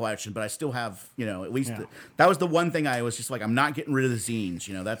record collection, but I still have, at least that was the one thing I was just like, I'm not getting rid of the zines.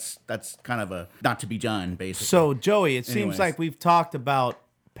 That's kind of a not to be done, basically. So, Joey, it seems Anyways. like we've talked about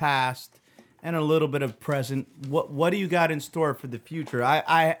past and a little bit of present. What do you got in store for the future?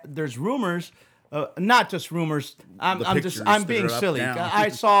 There's rumors not just rumors. I'm pictures I'm that being are up silly. now. I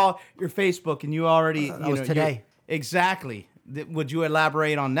saw your Facebook, and you already. That was you're- today. Exactly. Would you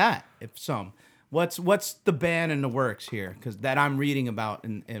elaborate on that, if some? What's the band in the works here? Because that I'm reading about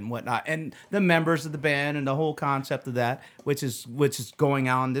and whatnot, and the members of the band and the whole concept of that, which is going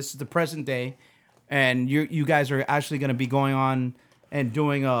on. This is the present day, and you guys are actually going to be going on and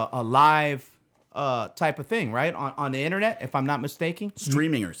doing a live type of thing, right, on the internet, if I'm not mistaken.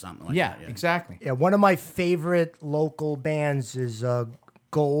 Streaming or something like Yeah, that. exactly. Yeah, one of my favorite local bands is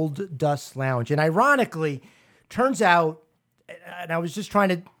Gold Dust Lounge, and ironically, turns out, and I was just trying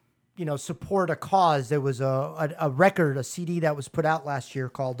to, support a cause. There was a record, a CD that was put out last year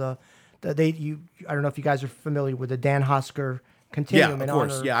called I don't know if you guys are familiar with the Dan Hosker Continuum. Yeah, of in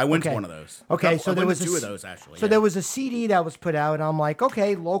course. honor- Yeah, I went to okay. one of those. Okay, I so there went was to two a of those actually. So yeah. there was a CD that was put out, and I'm like,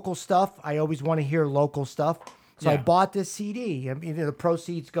 okay, local stuff. I always want to hear local stuff. So I Yeah. bought this CD. I mean, the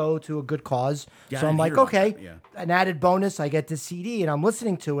proceeds go to a good cause. Yeah, I so I'm didn't like, hear about okay, that, yeah. an added bonus. I get this CD, and I'm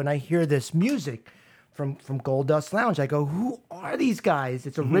listening to it, and I hear this music from Gold Dust Lounge. I go, who are these guys?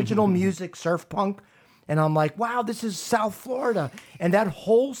 It's original music, surf punk. And I'm like, wow, this is South Florida. And that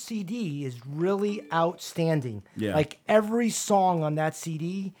whole CD is really outstanding. Yeah. Like every song on that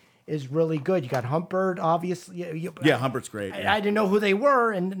CD is really good. You got Humpbird, obviously. Yeah, Humbert's great. I didn't know who they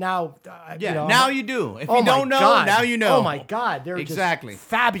were, and now, Yeah, now you do. If oh you don't my know, God. now you know. Oh my God, they're Exactly. just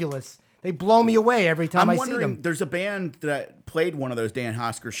fabulous. They blow me away every time I'm I see wondering. them. There's a band that played one of those Dan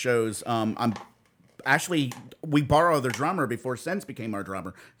Hosker shows. We borrowed their drummer before Sense became our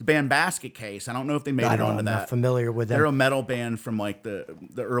drummer. The band Basket Case. I don't know if they made it onto I'm that. not familiar with them. They're a metal band from like the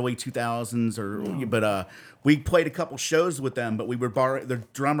early 2000s, but we played a couple shows with them. But we were borrowing their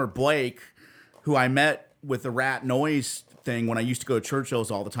drummer Blake, who I met with the Rat Noise thing when I used to go to Churchill's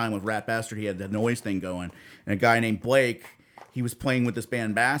all the time with Rat Bastard. He had the noise thing going, and a guy named Blake, he was playing with this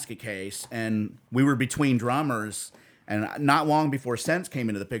band Basket Case, and we were between drummers. And not long before Sense came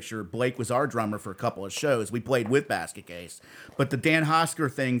into the picture, Blake was our drummer for a couple of shows. We played with Basket Case. But the Dan Hosker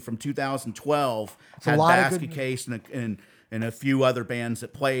thing from 2012 had lot of Basket good- Case and a few other bands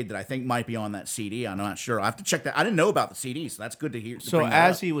that played that I think might be on that CD. I'm not sure. I have to check that. I didn't know about the CD, so that's good to hear. So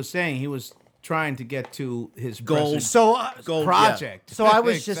as he was saying, he was trying to get to his Gold. present So, Gold, project. So I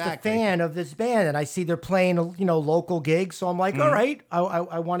was just a Exactly. fan of this band, and I see they're playing, local gigs. So I'm like, all right,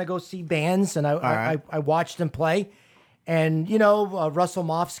 I want to go see bands, and right. I watched them play, and Russell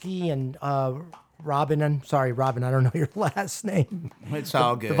Mofsky and Robin. I don't know your last name. It's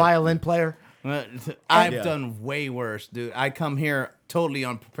all good. The violin player. I've Yeah. done way worse, dude. I come here totally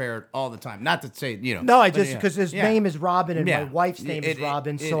unprepared all the time. Not to say, No, I but just yeah. because his Yeah. name is Robin and Yeah. my wife's name is It-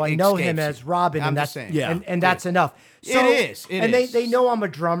 Robin, it- so it I know him escapes as you. Robin, I'm and just that's saying. Yeah. and that's enough. So, It is. It and is. they know I'm a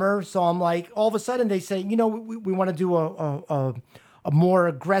drummer, so I'm like, all of a sudden they say, we want to do a more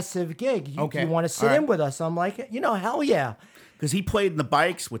aggressive gig. Okay. You want to sit All right. in with us? I'm like, hell yeah. Because he played in the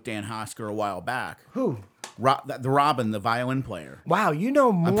Bikes with Dan Hosker a while back. Who? The Robin, the violin player. Wow, you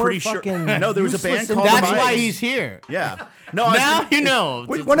know more pretty sure- fucking. No, there was a useless band called information. That's why Vice. he's here. Yeah. No, I was Now gonna- you know.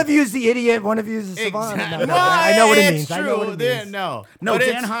 One of you is the idiot. One of you is the savant. Exactly. No, I know what it means. It's I know what true. it Then, means. No, No, But Dan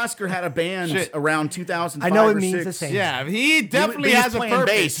it's- Hosker had a band Shit. around 2005 I know it or means the 6. same. Yeah, he definitely He was has a playing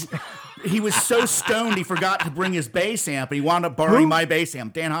purpose. bass. He was so stoned he forgot to bring his bass amp, and he wound up borrowing my bass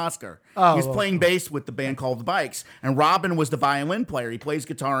amp, Dan Hosker. Oh, he was playing bass with the band called The Bikes, and Robin was the violin player. He plays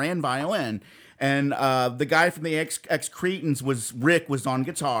guitar and violin. And the guy from the ex Cretans was Rick was on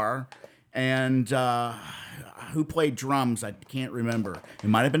guitar, and who played drums? I can't remember. It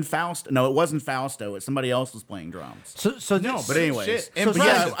might have been Fausto. No, it wasn't Fausto. It's somebody else was playing drums. So No, But anyways, Shit. but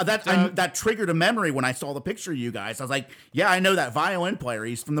Impressive. yeah, that triggered a memory when I saw the picture of you guys. I was like, yeah, I know that violin player.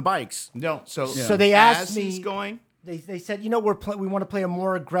 He's from the Bikes. No, so they asked as me- he's going. They said, we want to play a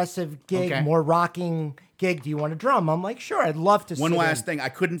more aggressive gig, Okay. more rocking gig. Do you want to drum? I'm like, sure, I'd love to. One sit last in. thing, I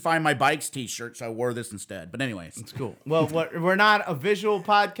couldn't find my Bikes T-shirt, so I wore this instead. But anyways, It's cool. Well, we're not a visual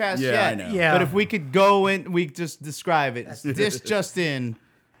podcast Yeah, yet. I know. Yeah. But if we could go in, we just describe it. This just in.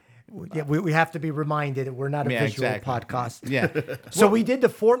 Yeah, we have to be reminded that we're not a Yeah, visual exactly. podcast. Yeah. So we did the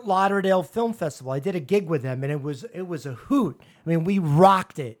Fort Lauderdale Film Festival. I did a gig with them, and it was a hoot. I mean, we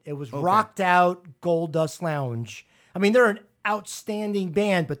rocked it. It was rocked out Gold Dust Lounge. I mean, they're an outstanding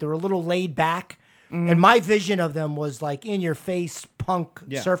band, but they're a little laid back. And my vision of them was like in your face punk,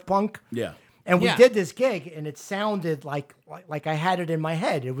 Yeah. surf punk. yeah. And we Yeah. did this gig, and it sounded like I had it in my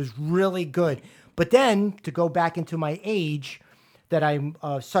head. It was really good. But then to go back into my age, that I'm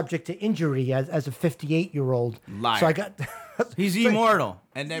subject to injury as a 58-year-old. Liar. So I got He's immortal,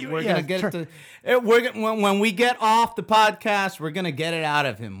 and then we're yeah, gonna get to. When we get off the podcast, we're gonna get it out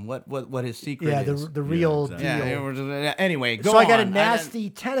of him. What his secret Yeah, is? the real exactly. deal. Yeah. We're just- Anyway, go So on. I got a nasty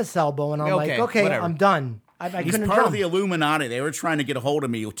tennis elbow, and I'm like, okay, whatever. I'm done. I He's couldn't part drum. of the Illuminati. They were trying to get a hold of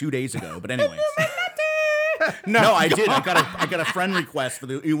me 2 days ago, but anyways. No, I did. I got a friend request for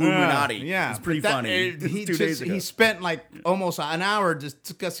the Illuminati. Yeah, it's pretty but that- funny. He 2 days ago. he spent like almost an hour just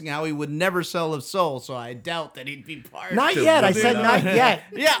discussing how he would never sell his soul. So I doubt that he'd be part. Not to yet. I the said not yet.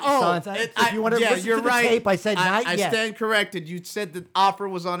 Yeah. Oh, Sons, if you want to listen you're to the right. tape, I said not I yet. stand corrected. You said the offer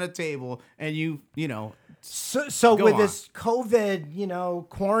was on the table, and you know. So Go with on. this COVID,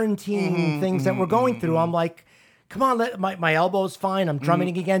 quarantine things that we're going through, I'm like, come on, my elbow's fine. I'm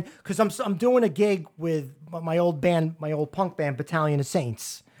drumming again because I'm doing a gig with my old band, my old punk band, Battalion of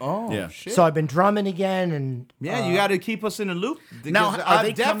Saints. Oh Yeah. shit. So I've been drumming again, and Yeah, you got to keep us in the loop. now, Because are I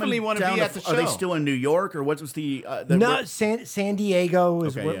they definitely coming want to down be at the show. Are they still in New York, or what's the? no, San Diego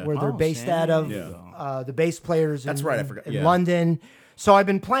is Okay, where, yeah. where they're Oh, based San out of. Diego. The bass players. That's in, right, I forgot. in Yeah. London. So I've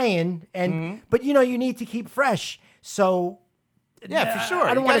been playing, and but you need to keep fresh. So Yeah, for sure.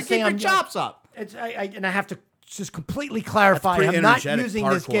 I don't You want gotta to say keep I'm your chops up. It's and I have to just completely clarify. pretty I'm not energetic using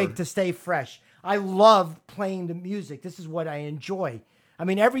this hardcore. gig to stay fresh. I love playing the music. This is what I enjoy. I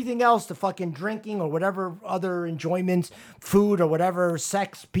mean, everything else, the fucking drinking or whatever other enjoyments, food or whatever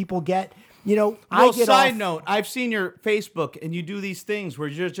sex people get, I Well, get side off. note, I've seen your Facebook, and you do these things where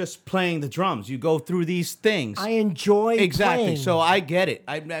you're just playing the drums. You go through these things. I enjoy Exactly. playing. So I get it.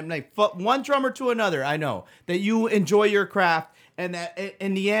 I'm like one drummer to another. I know that you enjoy your craft, and that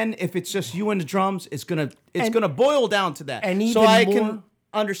in the end, if it's just you and the drums, it's gonna boil down to that. and so even I more- can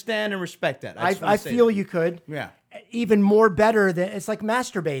understand and respect that. I feel you could. Yeah. Even more better than it's like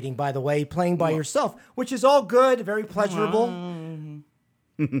masturbating, by the way, playing by yourself, which is all good, very pleasurable.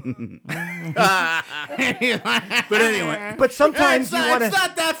 But anyway, But sometimes It's you not, want it's to.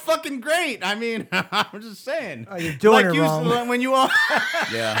 not that fucking great. I mean, I'm just saying. Oh, you're doing it you, wrong. When you all,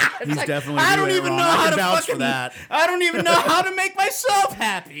 yeah, he's definitely. I don't doing it even wrong. know I how can to vouch fucking. for that. I don't even know how to make myself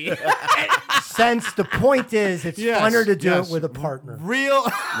happy. Since the point is, it's Yes, funner to do yes. it with a partner. Real,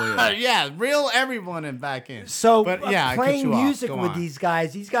 yeah, reel everyone in back in. So but yeah, I cut playing you off. music Go with on. these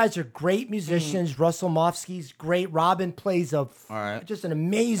guys are great musicians. Russell Mofsky's great. Robin plays right. just an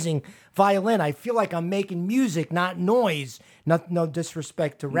amazing violin. I feel like I'm making music, not noise. No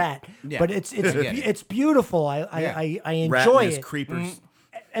disrespect to Rat, Yeah. but it's get it. it's beautiful. I Rat enjoy and his it, creepers.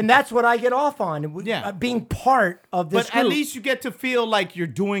 and that's what I get off on. Yeah. Being part of this. But at group. least you get to feel like you're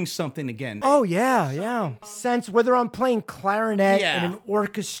doing something again. Oh yeah. Sense whether I'm playing clarinet Yeah. in an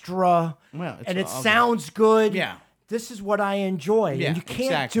orchestra, Well, it's and it all sounds good. Yeah. This is what I enjoy, Yeah, and you can't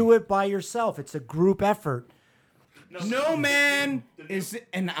exactly. do it by yourself. It's a group effort. No man is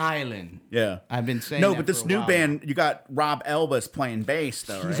an island. Yeah, I've been saying no, that but this for a new while band, you got Rob Elvis playing bass,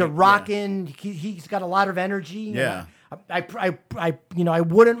 though. He's right? a rockin'. He's got a lot of energy. Yeah. I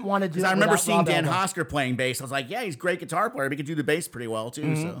wouldn't want to do. I it remember without seeing Rob Dan Elba. Hosker playing bass. I was like, yeah, he's a great guitar player. He could do the bass pretty well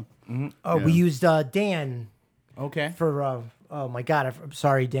too. So Oh, we used Dan Okay. for. Oh my God, I'm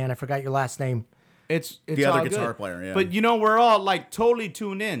sorry, Dan. I forgot your last name. It's The other all guitar good. player, yeah. But we're all like totally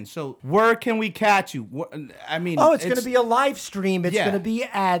tuned in. So where can we catch you? I mean, Oh, it's going to be a live stream. It's Yeah. going to be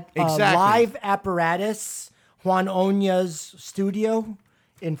at Exactly. Live Apparatus, Juan Oña's studio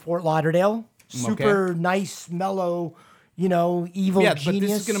in Fort Lauderdale. Super nice, mellow, evil yeah, genius. but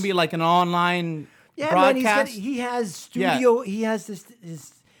this is going to be like an online yeah, man. broadcast. He has studio. He has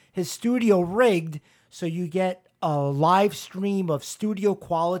his studio rigged so you get a live stream of studio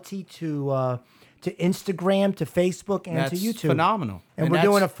quality to Instagram, to Facebook, and That's to YouTube. phenomenal. And we're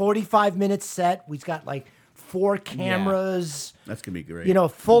doing a 45-minute set. We've got like 4 cameras. that's gonna be great.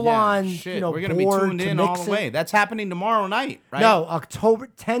 Full Yeah, on, shit. We're gonna board be tuned to in mix all the it. way. That's happening tomorrow night, right? No, October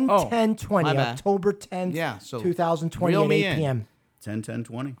 10, Oh, 10, 20. my bad. October 10th, Yeah, so 2020 reel at me 8 in. p.m. 10, 10,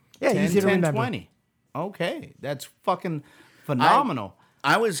 20. Yeah, 10, easy to 10, remember. 20. Okay, that's fucking phenomenal.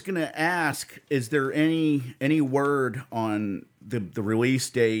 I was gonna ask: is there any word on the release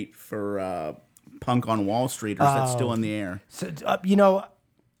date for Punk on Wall Street, or is that still in the air? So,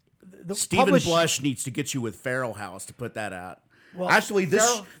 the Stephen publish- Blush needs to get you with Feral House to put that out. Well, Actually,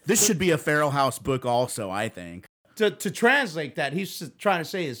 Feral- this should be a Feral House book, also. I think. To translate that, he's trying to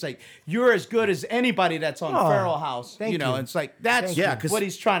say is like you're as good as anybody that's on Oh, Feral House. thank you. It's like that's Thank Yeah, 'cause what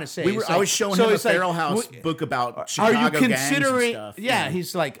he's trying to say. We were, It's I like- was showing so him a it's like, Feral House w- book about Are Chicago you gangs and considering? stuff. Yeah,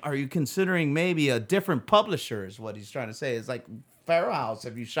 he's like, are you considering maybe a different publisher? Is what he's trying to say. It's like Pharaoh House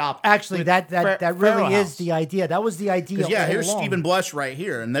if you shop. Actually, with that Pharaoh really House. is the idea. That was the idea. Yeah, all here's along. Stephen Blush right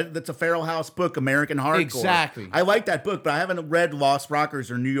here, and that's a Feral House book, American Hardcore. Exactly. I like that book, but I haven't read Lost Rockers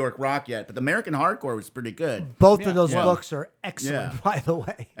or New York Rock yet. But the American Hardcore was pretty good. Both of those Yeah. books are excellent, Yeah. by the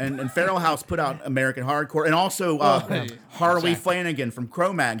way. And Feral House put out American Hardcore, and also Harley Flanagan from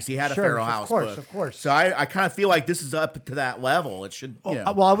Cro-Mags. He had a Sure, Feral of House course, book. of course. So I kind of feel like this is up to that level. It should. You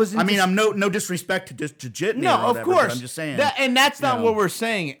know. well, I was in mean, dis- I'm no disrespect to Jitney. No, or whatever, of but course. I'm just saying. And that's not know. what we're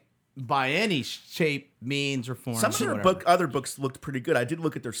saying by any shape, means, or form. Some of or their whatever. other books looked pretty good. I did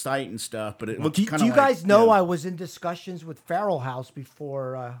look at their site and stuff, but it looked Do, kind do of. you guys know I was in discussions with Feral House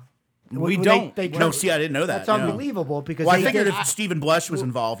before? We when don't. They, No, see, I didn't know that. That's no. unbelievable because Well, I they figured did- if Stephen Blush was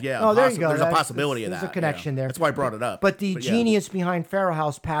involved, yeah. Oh, there you go. There's a That's- possibility of there's that. a connection there. That's why I brought it up. But the yeah. genius behind Feral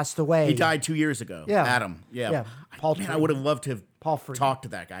House passed away. He died 2 years ago. Yeah. Adam. Yeah. Yeah. Paul Man, I Friedman. would have loved to have Paul Friedman. talked to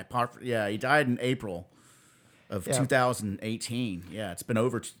that guy. Yeah, he died in April of Yeah. 2018. Yeah, it's been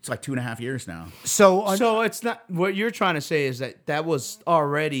over. It's like 2.5 years now. So, So it's not what you're trying to say is that was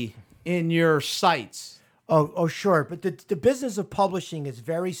already in your sights. oh, sure. But the business of publishing is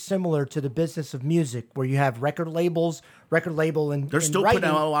very similar to the business of music, where you have record label, and They're still writing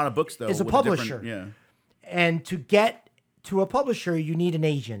putting out a lot of books though. is a with publisher. different- And to get to a publisher, you need an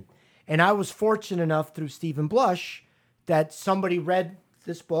agent. And I was fortunate enough through Stephen Blush that somebody read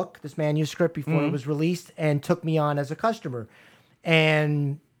this book, this manuscript, before it was released, and took me on as a customer.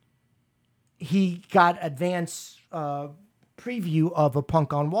 And he got advance preview of A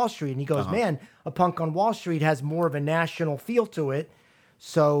Punk on Wall Street, and he goes, "Man, A Punk on Wall Street has more of a national feel to it."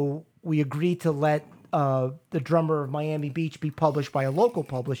 So we agreed to let The Drummer of Miami Beach be published by a local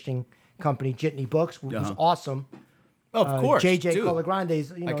publishing company, Jitney Books, which was awesome. Of course, JJ dude.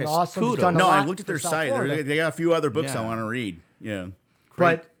 Colagrande's, Like a awesome. He's kudos. done a No, I lot looked at their for South site. Florida. They got a few other books I Yeah. want to read. Yeah.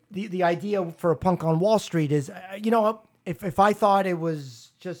 But the idea for A Punk on Wall Street is, if I thought it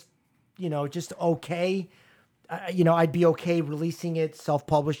was just okay, I'd be okay releasing it,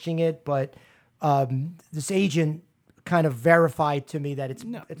 self-publishing it. But this agent kind of verified to me that it's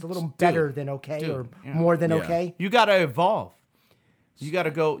a little better than okay or more than okay. You got to evolve. You got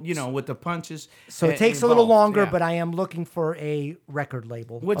to go, with the punches. So it takes a little longer, but I am looking for a record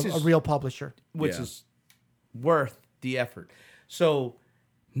label, Which a is- real publisher. which Yeah. is worth the effort. So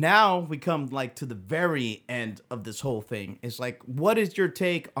now we come to the very end of this whole thing. It's like, what is your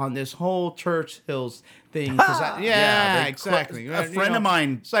take on this whole Church Hills thing? Yeah, Exactly. a friend of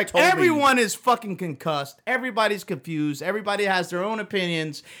mine It's like told me- everyone is fucking concussed. Everybody's confused. Everybody has their own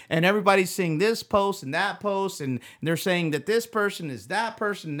opinions, and everybody's seeing this post and that post, and they're saying that this person is that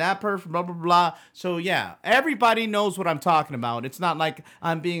person, blah blah blah. So yeah, everybody knows what I'm talking about. It's not like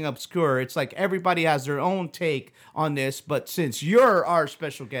I'm being obscure. It's like everybody has their own take on this. But since you're our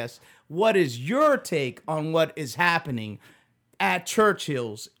special guest, what is your take on what is happening at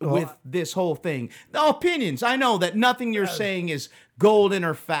Churchill's with this whole thing? The opinions. I know that nothing you're saying is golden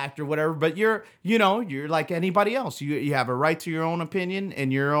or fact or whatever, but you're like anybody else. You have a right to your own opinion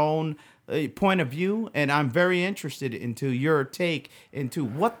and your own point of view, and I'm very interested into your take into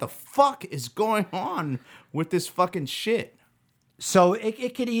what the fuck is going on with this fucking shit. So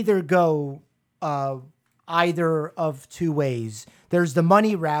it could either go either of two ways. There's the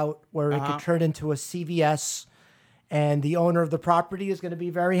money route where it could turn into a CVS, and the owner of the property is going to be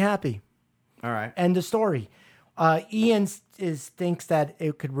very happy. All right. End of story. Ian thinks that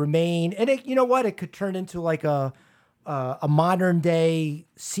it could remain, and it could turn into like a modern day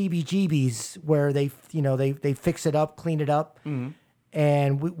CBGBs where they fix it up, clean it up,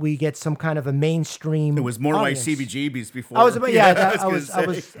 and we get some kind of a mainstream. It was more audience. like CBGBs before. I was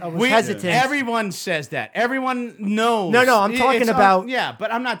hesitant. Everyone says that. Everyone knows. No, I'm talking about- yeah,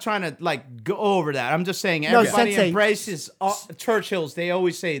 but I'm not trying to go over that. I'm just saying everybody Sensei. embraces Churchill's. They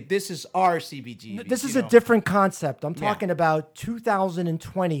always say this is our CBGB. This is a different concept. I'm talking about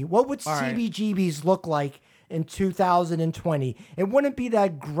 2020. What would All right. CBGBs look like in 2020? It wouldn't be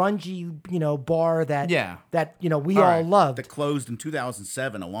that grungy, bar that we all right. loved. that closed in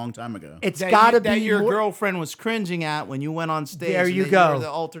 2007, a long time ago. It's that got to that be your more- girlfriend was cringing at when you went on stage. There and you that go. were the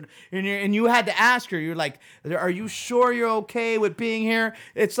altar, and you had to ask her. You're like, "Are you sure you're okay with being here?"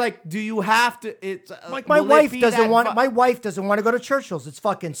 It's like, do you have to? It's Like my will it wife be doesn't that want. fu- My wife doesn't want to go to Churchill's. It's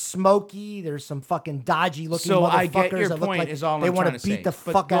fucking smoky. There's some fucking dodgy looking So motherfuckers I get your that look point. like Is all they I'm want trying to to beat say. the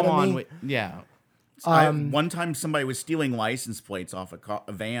But fuck go out of on me. with- yeah. One time somebody was stealing license plates off of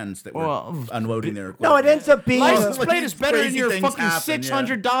vans that were Well, unloading their equipment. No, it ends up being. License Like, plate is better than crazy your things fucking happen,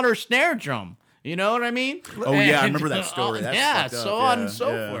 $600 snare drum. You know what I mean? Oh, yeah, I remember that story. That's yeah, fucked up. so on Yeah, and so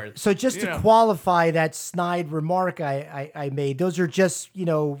yeah. forth. So just to qualify that snide remark I made, those are just,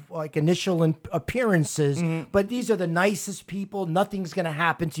 like initial appearances, but these are the nicest people. Nothing's going to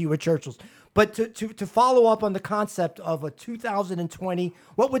happen to you at Churchill's. But to follow up on the concept of a 2020,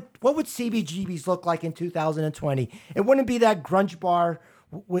 what would CBGB's look like in 2020? It wouldn't be that grunge bar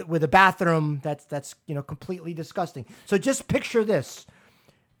with a bathroom that's completely disgusting. So just picture this.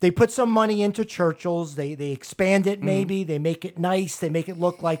 They put some money into Churchill's. They expand it maybe. They make it nice. They make it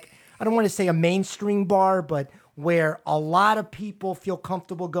look like, I don't want to say a mainstream bar, but where a lot of people feel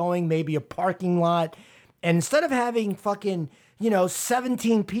comfortable going, maybe a parking lot. And instead of having fucking,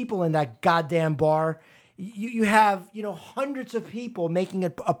 17 people in that goddamn bar, you have, hundreds of people making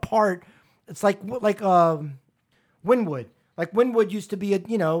it a part. It's like Wynwood. Like Wynwood used to be a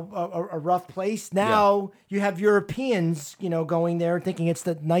rough place. Now you have Europeans, going there thinking it's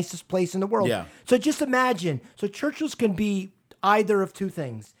the nicest place in the world. Yeah. So just imagine. So Churchill's can be either of two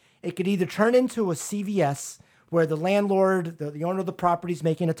things. It could either turn into a CVS where the landlord, the owner of the property is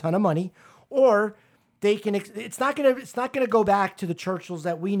making a ton of money, or they can. It's not gonna go back to the Churchills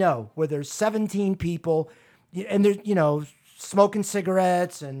that we know, where there's 17 people, and they're smoking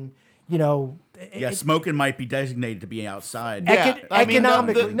cigarettes and smoking might be designated to be outside.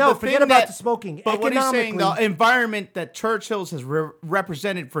 Economically, forget about the smoking. But what he's saying, the environment that Churchill's has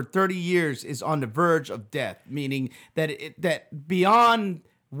represented for 30 years is on the verge of death, meaning that that beyond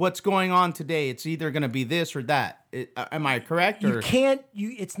what's going on today, it's either going to be this or that. Am I correct? You can't.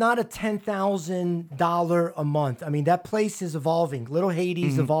 It's not a $10,000 a month. I mean, that place is evolving. Little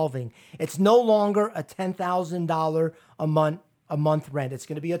Haiti's evolving. It's no longer a $10,000 a month rent. It's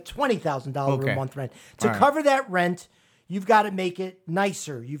going to be a $20,000 a month rent. To cover that rent, you've got to make it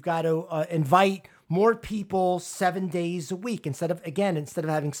nicer. You've got to invite more people 7 days a week instead of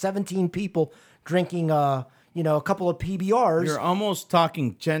having 17 people drinking a couple of PBRs. You're almost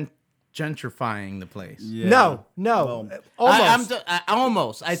talking gentrifying the place. Yeah. No, almost.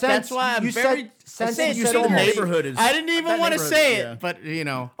 Almost. That's why I'm very. Since You you said said the almost. neighborhood is. I didn't even that want to neighborhood- say yeah. it,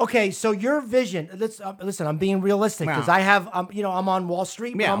 but Okay, so your vision. Listen. I'm being realistic because I'm on Wall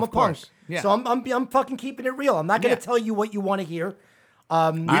Street, but Yeah, I'm a of punk. course. Yeah. So I'm fucking keeping it real. I'm not going to Yeah. tell you what you want to hear. We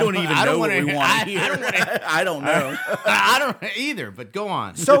don't even I don't know what wanna- we want I- to hear. I don't wanna- I don't know. I don't either. But go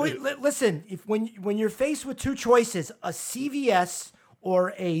on. So listen, when you're faced with two choices, a CVS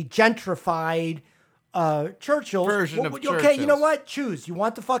or a gentrified Churchill's Version of okay, you know Churchill's. what? Choose. You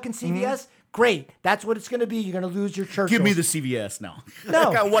want the fucking CVS? Great. That's what it's going to be. You're going to lose your Churchill's. Give me the CVS now.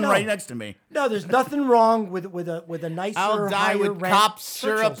 No, I got one no. right next to me. No, there's nothing wrong with a nicer, I'll die higher with rent cop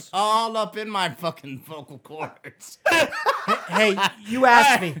syrup Churchill's. all up in my fucking vocal cords. Hey, you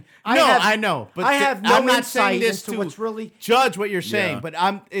asked me. I know, but I have no I'm not insight saying this into to what's really. judge what you're saying, Yeah.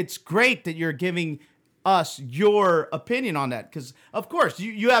 but it's great that you're giving us your opinion on that because, of course,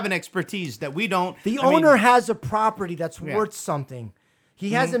 you have an expertise that we don't. The I mean, owner has a property that's Yeah. worth something.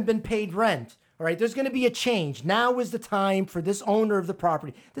 He hasn't been paid rent. All right, there's going to be a change. Now is the time for this owner of the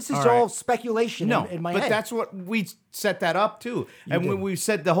property. This is All right. all speculation No, in my but head. that's what we set that up too. And when we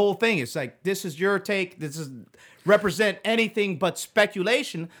said the whole thing, it's like this is your take. This is represent anything but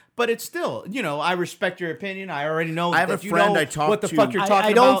speculation. But it's still, I respect your opinion. I already know. I have that a you friend know I talked what the to- fuck you're I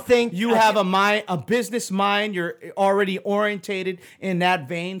talking don't about. think- you have a business mind. You're already orientated in that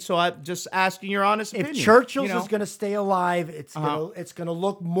vein. So I'm just asking your honest if opinion. Churchill's you know? is going to stay alive, it's going to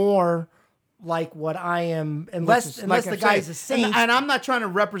look more like what I am, unless Like the I'm guy's a saying. saint. And I'm not trying to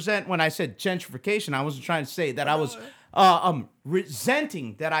represent when I said gentrification. I wasn't trying to say that I was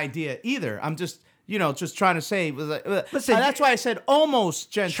resenting that idea either. I'm just trying to say. Listen, that's why I said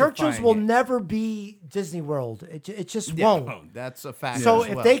almost gentrifying. Churchill's will it. never be Disney World. It just Yeah, won't. oh, that's a fact. So as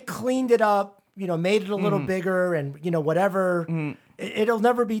if well. they cleaned it up, made it a little bigger and, whatever, it'll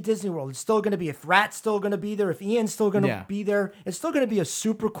never be Disney World. It's still going to be, if Rat's still going to be there, if Ian's still going to Yeah. be there, it's still going to be a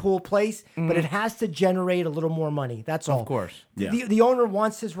super cool place, but it has to generate a little more money. That's all. Of course. Yeah. The owner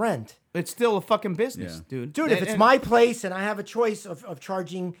wants his rent. It's still a fucking business, Yeah. dude. Dude, if it's my place and I have a choice of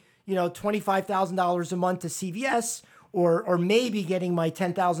charging, $25,000 a month to CVS or maybe getting my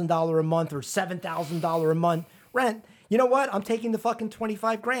 $10,000 a month or $7,000 a month rent, you know what? I'm taking the fucking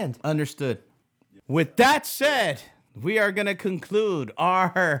 25 grand. Understood. With that said, we are going to conclude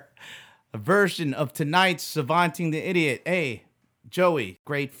our version of tonight's Savanting the Idiot. Hey, Joey,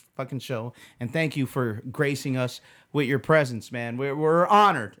 great fucking show. And thank you for gracing us with your presence, man. We're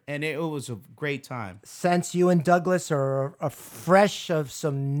honored, and it was a great time. Since you and Douglas are fresh of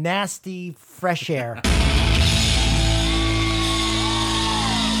some nasty fresh air.